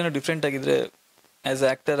ಕ್ಯಾರೆಕ್ಟರ್ಗಿಂತ ಏನೋ ಡಿಫ್ರೆಂಟ್ ಆಗಿದ್ರೆ ಆ್ಯಸ್ ಎ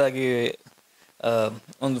ಆ್ಯಕ್ಟರ್ ಆಗಿ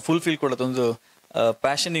ಒಂದು ಫುಲ್ಫಿಲ್ ಕೊಡುತ್ತೆ. ಒಂದು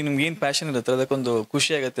ಪ್ಯಾಷನ್, ಈಗ ನಿಮ್ಗೆ ಏನು ಪ್ಯಾಷನ್ ಇರುತ್ತೆ ಅದಕ್ಕೊಂದು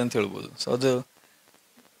ಖುಷಿ ಆಗುತ್ತೆ ಅಂತ ಹೇಳ್ಬೋದು. ಸೊ ಅದು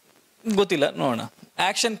ಗೊತ್ತಿಲ್ಲ, ನೋಡೋಣ.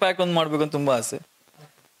 ಆ್ಯಕ್ಷನ್ ಪ್ಯಾಕ್ ಒಂದು ಮಾಡಬೇಕು ಅಂತ ತುಂಬ ಆಸೆ.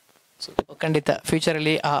 ಖಂಡಿತ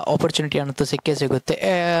ಫ್ಯೂಚರಲ್ಲಿ ಆ ಆಪರ್ಚುನಿಟಿ ಅನ್ನೋದು ಸಿಕ್ಕೇ ಸಿಗುತ್ತೆ.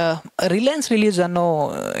 ರಿಲಯನ್ಸ್ ರಿಲೀಸ್ ಅನ್ನೋ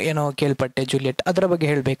ಏನೋ ಕೇಳ್ಪಟ್ಟೆ ಜೂಲಿಯಟ್, ಅದರ ಬಗ್ಗೆ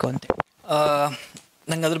ಹೇಳಬೇಕು ಅಂತ.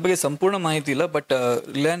 ನಂಗೆ ಅದ್ರ ಬಗ್ಗೆ ಸಂಪೂರ್ಣ ಮಾಹಿತಿ ಇಲ್ಲ, ಬಟ್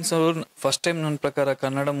ರಿಲಯನ್ಸ್ ಅವರು ಫಸ್ಟ್ ಟೈಮ್ ನನ್ನ ಪ್ರಕಾರ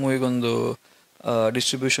ಕನ್ನಡ ಮೂವಿಗೊಂದು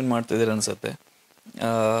ಡಿಸ್ಟ್ರಿಬ್ಯೂಷನ್ ಮಾಡ್ತಿದ್ದಾರೆ ಅನಿಸುತ್ತೆ.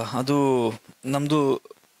 ಅದು ನಮ್ಮದು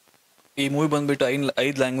ಈ ಮೂವಿ ಬಂದುಬಿಟ್ಟು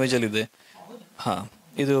 5 ಲ್ಯಾಂಗ್ವೇಜಲ್ಲಿದೆ. ಹಾಂ,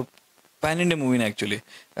 ಇದು PAN India ಮೂವಿನೇ actually.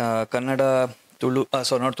 Kannada, Tulu,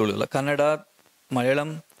 not Tulu ಅಲ್ಲ, ಕನ್ನಡ, ಮಲಯಾಳಂ,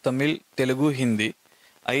 ತಮಿಳ್, ತೆಲುಗು, ಹಿಂದಿ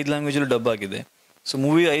 5 ಲ್ಯಾಂಗ್ವೇಜಲ್ಲೂ ಡಬ್ ಆಗಿದೆ. ಸೊ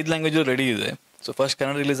ಮೂವಿ 5 ಲ್ಯಾಂಗ್ವೇಜಲ್ಲೂ ರೆಡಿ ಇದೆ. ಸೊ ಫಸ್ಟ್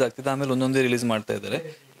ಕನ್ನಡ ರಿಲೀಸ್ ಆಗ್ತಿದೆ, ಆಮೇಲೆ ಒಂದೊಂದೇ ರಿಲೀಸ್ ಮಾಡ್ತಾ ಇದ್ದಾರೆ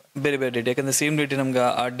ಬೇರೆ ಬೇರೆ ಡೇಟ್. ಯಾಕಂದರೆ ಸೇಮ್ ಡೇಟ್ ನಮ್ಗೆ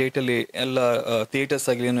ಆ ಡೇಟಲ್ಲಿ ಎಲ್ಲ ಥಿಯೇಟರ್ಸ್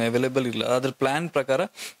ಆಗಲಿ ಏನು ಅವೈಲೇಬಲ್ ಇಲ್ಲ. ಅದ್ರ ಪ್ಲ್ಯಾನ್ ಪ್ರಕಾರ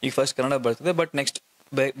ಈಗ ಫಸ್ಟ್ ಕನ್ನಡ ಬರ್ತಿದೆ, ಬಟ್ ನೆಕ್ಸ್ಟ್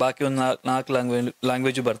ಬಾಕಿ ಒಂದು 4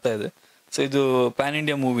 ಲ್ಯಾಂಗ್ವೇಜು ಬರ್ತಾ ಇದೆ. ಸೊ ಇದು ಪ್ಯಾನ್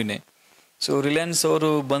ಇಂಡಿಯಾ ಮೂವಿನೇ. ಸೊ ರಿಲಯನ್ಸ್ ಅವರು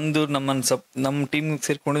ಬಂದು ನಮ್ಮ ಟೀಮ್ಗೆ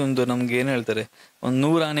ಸೇರ್ಕೊಂಡು ನಮ್ಗೆ ಏನು ಹೇಳ್ತಾರೆ, ಒಂದು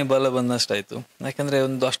 100 ಆನೆ ಬಲ ಬಂದಷ್ಟಾಯಿತು. ಯಾಕಂದರೆ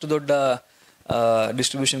ಒಂದು ಅಷ್ಟು ದೊಡ್ಡ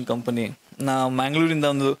ಡಿಸ್ಟ್ರಿಬ್ಯೂಷನ್ ಕಂಪನಿ, ನಾವು ಮ್ಯಾಂಗ್ಳೂರಿಂದ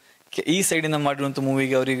ಈ ಸೈಡಿಂದ ಮಾಡಿರುವಂಥ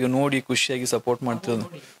ಮೂವಿಗೆ ಅವರಿಗೆ ನೋಡಿ ಖುಷಿಯಾಗಿ ಸಪೋರ್ಟ್ ಮಾಡ್ತಿರೋದು.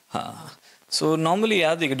 ಹಾಂ, ಸೊ ನಾರ್ಮಲಿ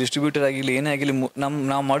ಯಾವುದು ಈಗ ಡಿಸ್ಟ್ರಿಬ್ಯೂಟರ್ ಆಗಿರಲಿ ಏನೇ ಆಗಿರಲಿ,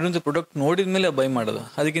 ನಾವು ಮಾಡಿರುವಂಥ ಪ್ರಾಡಕ್ಟ್ ನೋಡಿದ ಮೇಲೆ ಬೈ ಮಾಡೋದು,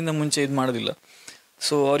 ಅದಕ್ಕಿಂತ ಮುಂಚೆ ಇದು ಮಾಡೋದಿಲ್ಲ.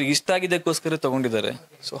 ಸೊ ಅವ್ರಿಗೆ ಇಷ್ಟ ಆಗಿದ್ದಕ್ಕೋಸ್ಕರ ತೊಗೊಂಡಿದ್ದಾರೆ.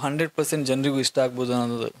 ಸೊ 100% ಜನರಿಗೂ ಇಷ್ಟ ಆಗ್ಬೋದು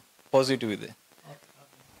ಅನ್ನೋದು ಪಾಸಿಟಿವ್ ಇದೆ.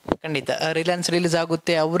 ಖಂಡಿತ ರಿಲಯನ್ಸ್ ರಿಲೀಸ್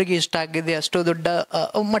ಆಗುತ್ತೆ, ಅವರಿಗೆ ಇಷ್ಟ ಆಗಿದೆ, ಅಷ್ಟು ದೊಡ್ಡ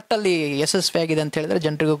ಮಟ್ಟದಲ್ಲಿ ಯಶಸ್ವಿ ಆಗಿದೆ ಅಂತ ಹೇಳಿದ್ರೆ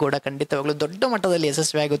ಜನರಿಗೂ ಕೂಡ ಖಂಡಿತವಾಗ್ಲೂ ದೊಡ್ಡ ಮಟ್ಟದಲ್ಲಿ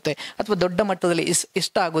ಯಶಸ್ವಿ ಆಗುತ್ತೆ ಅಥವಾ ದೊಡ್ಡ ಮಟ್ಟದಲ್ಲಿ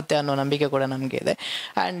ಇಷ್ಟ ಆಗುತ್ತೆ ಅನ್ನೋ ನಂಬಿಕೆ ಕೂಡ ನಮಗೆ ಇದೆ.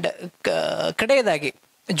 ಆ್ಯಂಡ್ ಕಡೆಯದಾಗಿ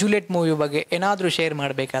ಜೂಲಿಯಟ್ ಮೂವಿ ಬಗ್ಗೆ ಏನಾದರೂ ಶೇರ್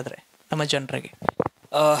ಮಾಡಬೇಕಾದ್ರೆ ನಮ್ಮ ಜನರಿಗೆ?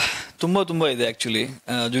 ತುಂಬ ಇದೆ ಆ್ಯಕ್ಚುಲಿ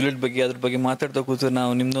ಜೂಲಿಯಟ್ ಬಗ್ಗೆ. ಅದ್ರ ಬಗ್ಗೆ ಮಾತಾಡ್ತಾ ಕೂತು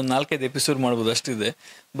ನಾವು ನಿಮ್ದೊಂದು 4-5 ಎಪಿಸೋಡ್ ಮಾಡ್ಬೋದು ಅಷ್ಟಿದೆ.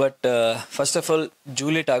 But first of all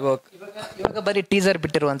Juliet ಇವಾಗ ಬರೀ ಟೀಸರ್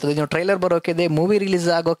ಬಿಟ್ಟಿರುವಂಥದ್ದು, ನೀವು ಟ್ರೈಲರ್ ಬರೋಕೆ, ಮೂವಿ ರಿಲೀಸ್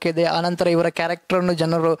ಆಗೋಕೆ, ಆನಂತರ ಇವರ ಕ್ಯಾರೆಕ್ಟರ್ನು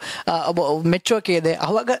ಜನರು ಮೆಚ್ಚೋಕೆ ಇದೆ.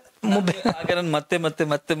 ಅವಾಗ ನಾನು ಮತ್ತೆ ಮತ್ತೆ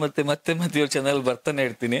ಮತ್ತೆ ಮತ್ತೆ ಮತ್ತೆ ಮತ್ತೆ ಇವ್ರ ಚಾನಲ್ ಬರ್ತಾನೆ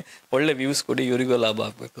ಇರ್ತೀನಿ. ಒಳ್ಳೆ ವ್ಯೂಸ್ ಕೊಡಿ, ಇವರಿಗೂ ಲಾಭ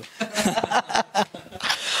ಆಗ್ಬೇಕು.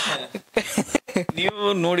 ನೀವು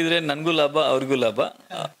ನೋಡಿದ್ರೆ ನನಗೂ ಲಾಭ, ಅವ್ರಿಗೂ ಲಾಭ.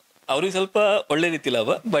 ಅವ್ರಿಗೆ ಸ್ವಲ್ಪ ಒಳ್ಳೆ ರೀತಿ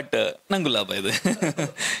ಲಾಭ, ಬಟ್ ನಂಗೂ ಲಾಭ ಇದೆ.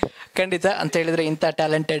 ಖಂಡಿತ ಅಂತ ಹೇಳಿದ್ರೆ ಇಂಥ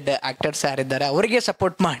ಟ್ಯಾಲೆಂಟೆಡ್ ಆ್ಯಕ್ಟರ್ಸ್ ಯಾರಿದ್ದಾರೆ ಅವರಿಗೆ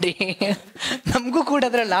ಸಪೋರ್ಟ್ ಮಾಡಿ, ನಮಗೂ ಕೂಡ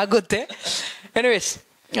ಅದರಲ್ಲಿ ಆಗುತ್ತೆ. ಎನಿವೇಸ್,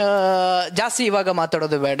 ಜಾಸ್ತಿ ಇವಾಗ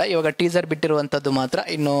ಮಾತಾಡೋದು ಬೇಡ. ಇವಾಗ ಟೀಸರ್ ಬಿಟ್ಟಿರುವಂಥದ್ದು ಮಾತ್ರ,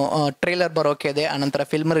 ಇನ್ನು ಟ್ರೇಲರ್ ಬರೋಕೆ ಇದೆ, ಆನಂತರ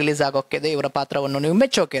ಫಿಲ್ಮ್ ರಿಲೀಸ್ ಆಗೋಕೆ ಇದೆ, ಇವರ ಪಾತ್ರವನ್ನು ನೀವು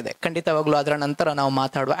ಮೆಚ್ಚೋಕೆ ಇದೆ. ಖಂಡಿತವಾಗ್ಲೂ ಅದರ ನಂತರ ನಾವು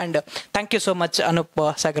ಮಾತಾಡುವ. And thank you so much Anoop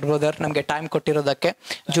Sagar brother, ನಮಗೆ ಟೈಮ್ ಕೊಟ್ಟಿರೋದಕ್ಕೆ.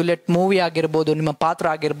 ಜೂಲಿಯಟ್ ಮೂವಿ ಆಗಿರ್ಬೋದು, ನಿಮ್ಮ ಪಾತ್ರ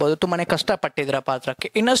ಆಗಿರ್ಬೋದು, ತುಂಬಾ ಕಷ್ಟಪಟ್ಟಿದ್ದೀರ ಪಾತ್ರಕ್ಕೆ.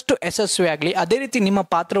 ಇನ್ನಷ್ಟು ಯಶಸ್ವಿ ಆಗಲಿ, ಅದೇ ರೀತಿ ನಿಮ್ಮ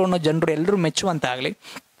ಪಾತ್ರವನ್ನು ಜನರು ಎಲ್ಲರೂ ಮೆಚ್ಚುವಂತಾಗಲಿ,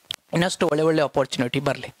 ಇನ್ನಷ್ಟು ಒಳ್ಳೆ ಅಪರ್ಚುನಿಟಿ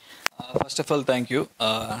ಬರಲಿ. First of all thank you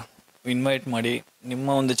invite ಮಾಡಿ ನಿಮ್ಮ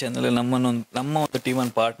ಒಂದು ಚಾನಲ್ ನಮ್ಮ ಒಂದು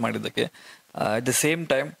ಟೀಮನ್ನು ಪಾರ್ಟ್ ಮಾಡಿದ್ದಕ್ಕೆ. At the same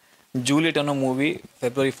time Juliet ಅನ್ನೋ ಮೂವಿ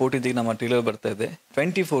ಫೆಬ್ರವರಿ 14th ನಮ್ಮ ಟ್ರೇಲರ್ ಬರ್ತಾ ಇದೆ,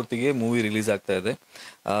 24th ಮೂವಿ ರಿಲೀಸ್ ಆಗ್ತಾ ಇದೆ.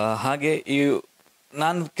 ಹಾಗೆ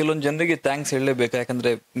ನಾನು ಕೆಲವೊಂದು ಜನರಿಗೆ ಥ್ಯಾಂಕ್ಸ್ ಹೇಳಲೇಬೇಕು.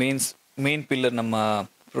 ಯಾಕಂದರೆ ಮೇನ್ ಪಿಲ್ಲರ್ ನಮ್ಮ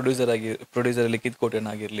ಪ್ರೊಡ್ಯೂಸರ್ ಲಿಖಿತ್ ಕೋಟೆನ್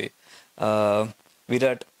ಆಗಿರಲಿ,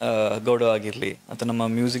 ವಿರಾಟ್ ಗೌಡ ಆಗಿರಲಿ, ಅಥವಾ ನಮ್ಮ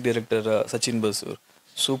music director Sachin Basrur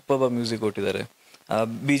super music ಕೊಟ್ಟಿದ್ದಾರೆ.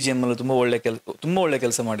 BGM ಅಲ್ಲೂ ತುಂಬ ಒಳ್ಳೆ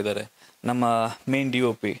ಕೆಲಸ ಮಾಡಿದ್ದಾರೆ. ನಮ್ಮ ಮೇನ್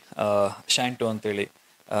DOP ಶಾಂಟೋ ಅಂತೇಳಿ,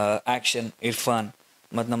 ಆ್ಯಕ್ಷನ್ ಇರ್ಫಾನ್,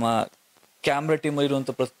 ಮತ್ತು ನಮ್ಮ ಕ್ಯಾಮ್ರಾ ಟೀಮಲ್ಲಿ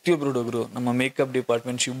ಇರುವಂಥ ಪ್ರತಿಯೊಬ್ಬರು ಹುಡುಗರು, ನಮ್ಮ ಮೇಕಪ್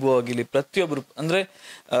ಡಿಪಾರ್ಟ್ಮೆಂಟ್ ಶಿಬು ಆಗಿರಲಿ, ಪ್ರತಿಯೊಬ್ಬರು. ಅಂದರೆ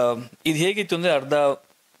ಇದು ಹೇಗಿತ್ತು ಅಂದರೆ ಅರ್ಧ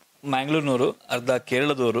ಮ್ಯಾಂಗ್ಳೂರ್ನವರು, ಅರ್ಧ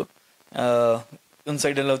ಕೇರಳದವರು, ಒಂದು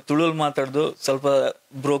ಸೈಡೆಲ್ಲ ತುಳುವಲ್ಲಿ ಮಾತಾಡೋದು, ಸ್ವಲ್ಪ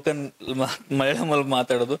ಬ್ರೋಕನ್ ಮಲಯಾಳಮಲ್ಲಿ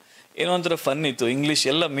ಮಾತಾಡೋದು, ಏನೋ ಒಂಥರ ಫನ್ ಇತ್ತು. ಇಂಗ್ಲೀಷ್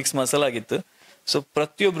ಎಲ್ಲ ಮಿಕ್ಸ್ ಮಸಾಲ ಆಗಿತ್ತು. ಸೊ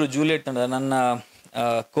ಪ್ರತಿಯೊಬ್ಬರು ಜೂಲಿಯಟ್ ನನ್ನ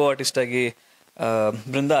ಕೋ ಆರ್ಟಿಸ್ಟ್ ಆಗಿ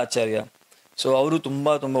ಬೃಂದಾ ಆಚಾರ್ಯ, ಸೊ ಅವರು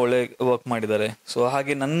ತುಂಬ ಒಳ್ಳೆ ವರ್ಕ್ ಮಾಡಿದ್ದಾರೆ. ಸೊ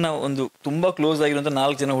ಹಾಗೆ ನನ್ನ ಒಂದು ತುಂಬ ಕ್ಲೋಸ್ ಆಗಿರುವಂಥ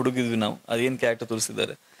 4 ಜನ ಹುಡುಗಿದ್ವಿ ನಾವು, ಅದೇನು ಕ್ಯಾರೆಕ್ಟರ್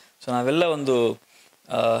ತೋರಿಸಿದ್ದಾರೆ. ಸೊ ನಾವೆಲ್ಲ ಒಂದು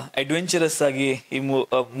ಅಡ್ವೆಂಚರಸ್ ಆಗಿ ಈ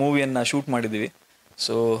ಮೂವಿಯನ್ನು ಶೂಟ್ ಮಾಡಿದ್ದೀವಿ.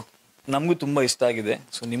 ಸೊ ನಮಗೂ ತುಂಬ ಇಷ್ಟ ಆಗಿದೆ.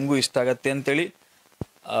 ಸೊ ನಿಮಗೂ ಇಷ್ಟ ಆಗತ್ತೆ ಅಂತೇಳಿ,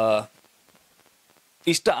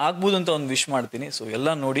 ಇಷ್ಟ ಆಗ್ಬೋದು ಅಂತ ಒಂದು ವಿಶ್ ಮಾಡ್ತೀನಿ. ಸೊ ಎಲ್ಲ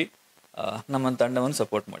ನೋಡಿ ನಮ್ಮ ತಂಡವನ್ನು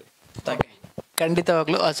ಸಪೋರ್ಟ್ ಮಾಡಿ. Thank you.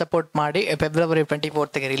 ಖಂಡಿತವಾಗ್ಲೂ ಸಪೋರ್ಟ್ ಮಾಡಿ. ಫೆಬ್ರವರಿ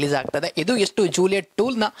 24th ರಿಲೀಸ್ ಆಗ್ತದೆ. ಇದು ಎಷ್ಟು ಜೂಲಿಯಟ್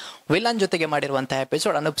ಟೂಲ್ನ ವಿಲನ್ ಜೊತೆಗೆ ಮಾಡಿರುವಂತಹ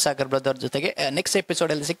ಎಪಿಸೋಡ್ ಅನೂಪ್ ಸಾಗರ್ ಬ್ರದರ್ ಜೊತೆಗೆ. ನೆಕ್ಸ್ಟ್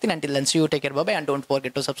ಎಪಿಸೋಡಲ್ಲಿ ಸಿಗ್ತೀನಿ. Until then C you, take care, by, and don't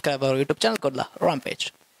forget to subscribe our YouTube channel ಕೊಡ್ಲಾ rampage.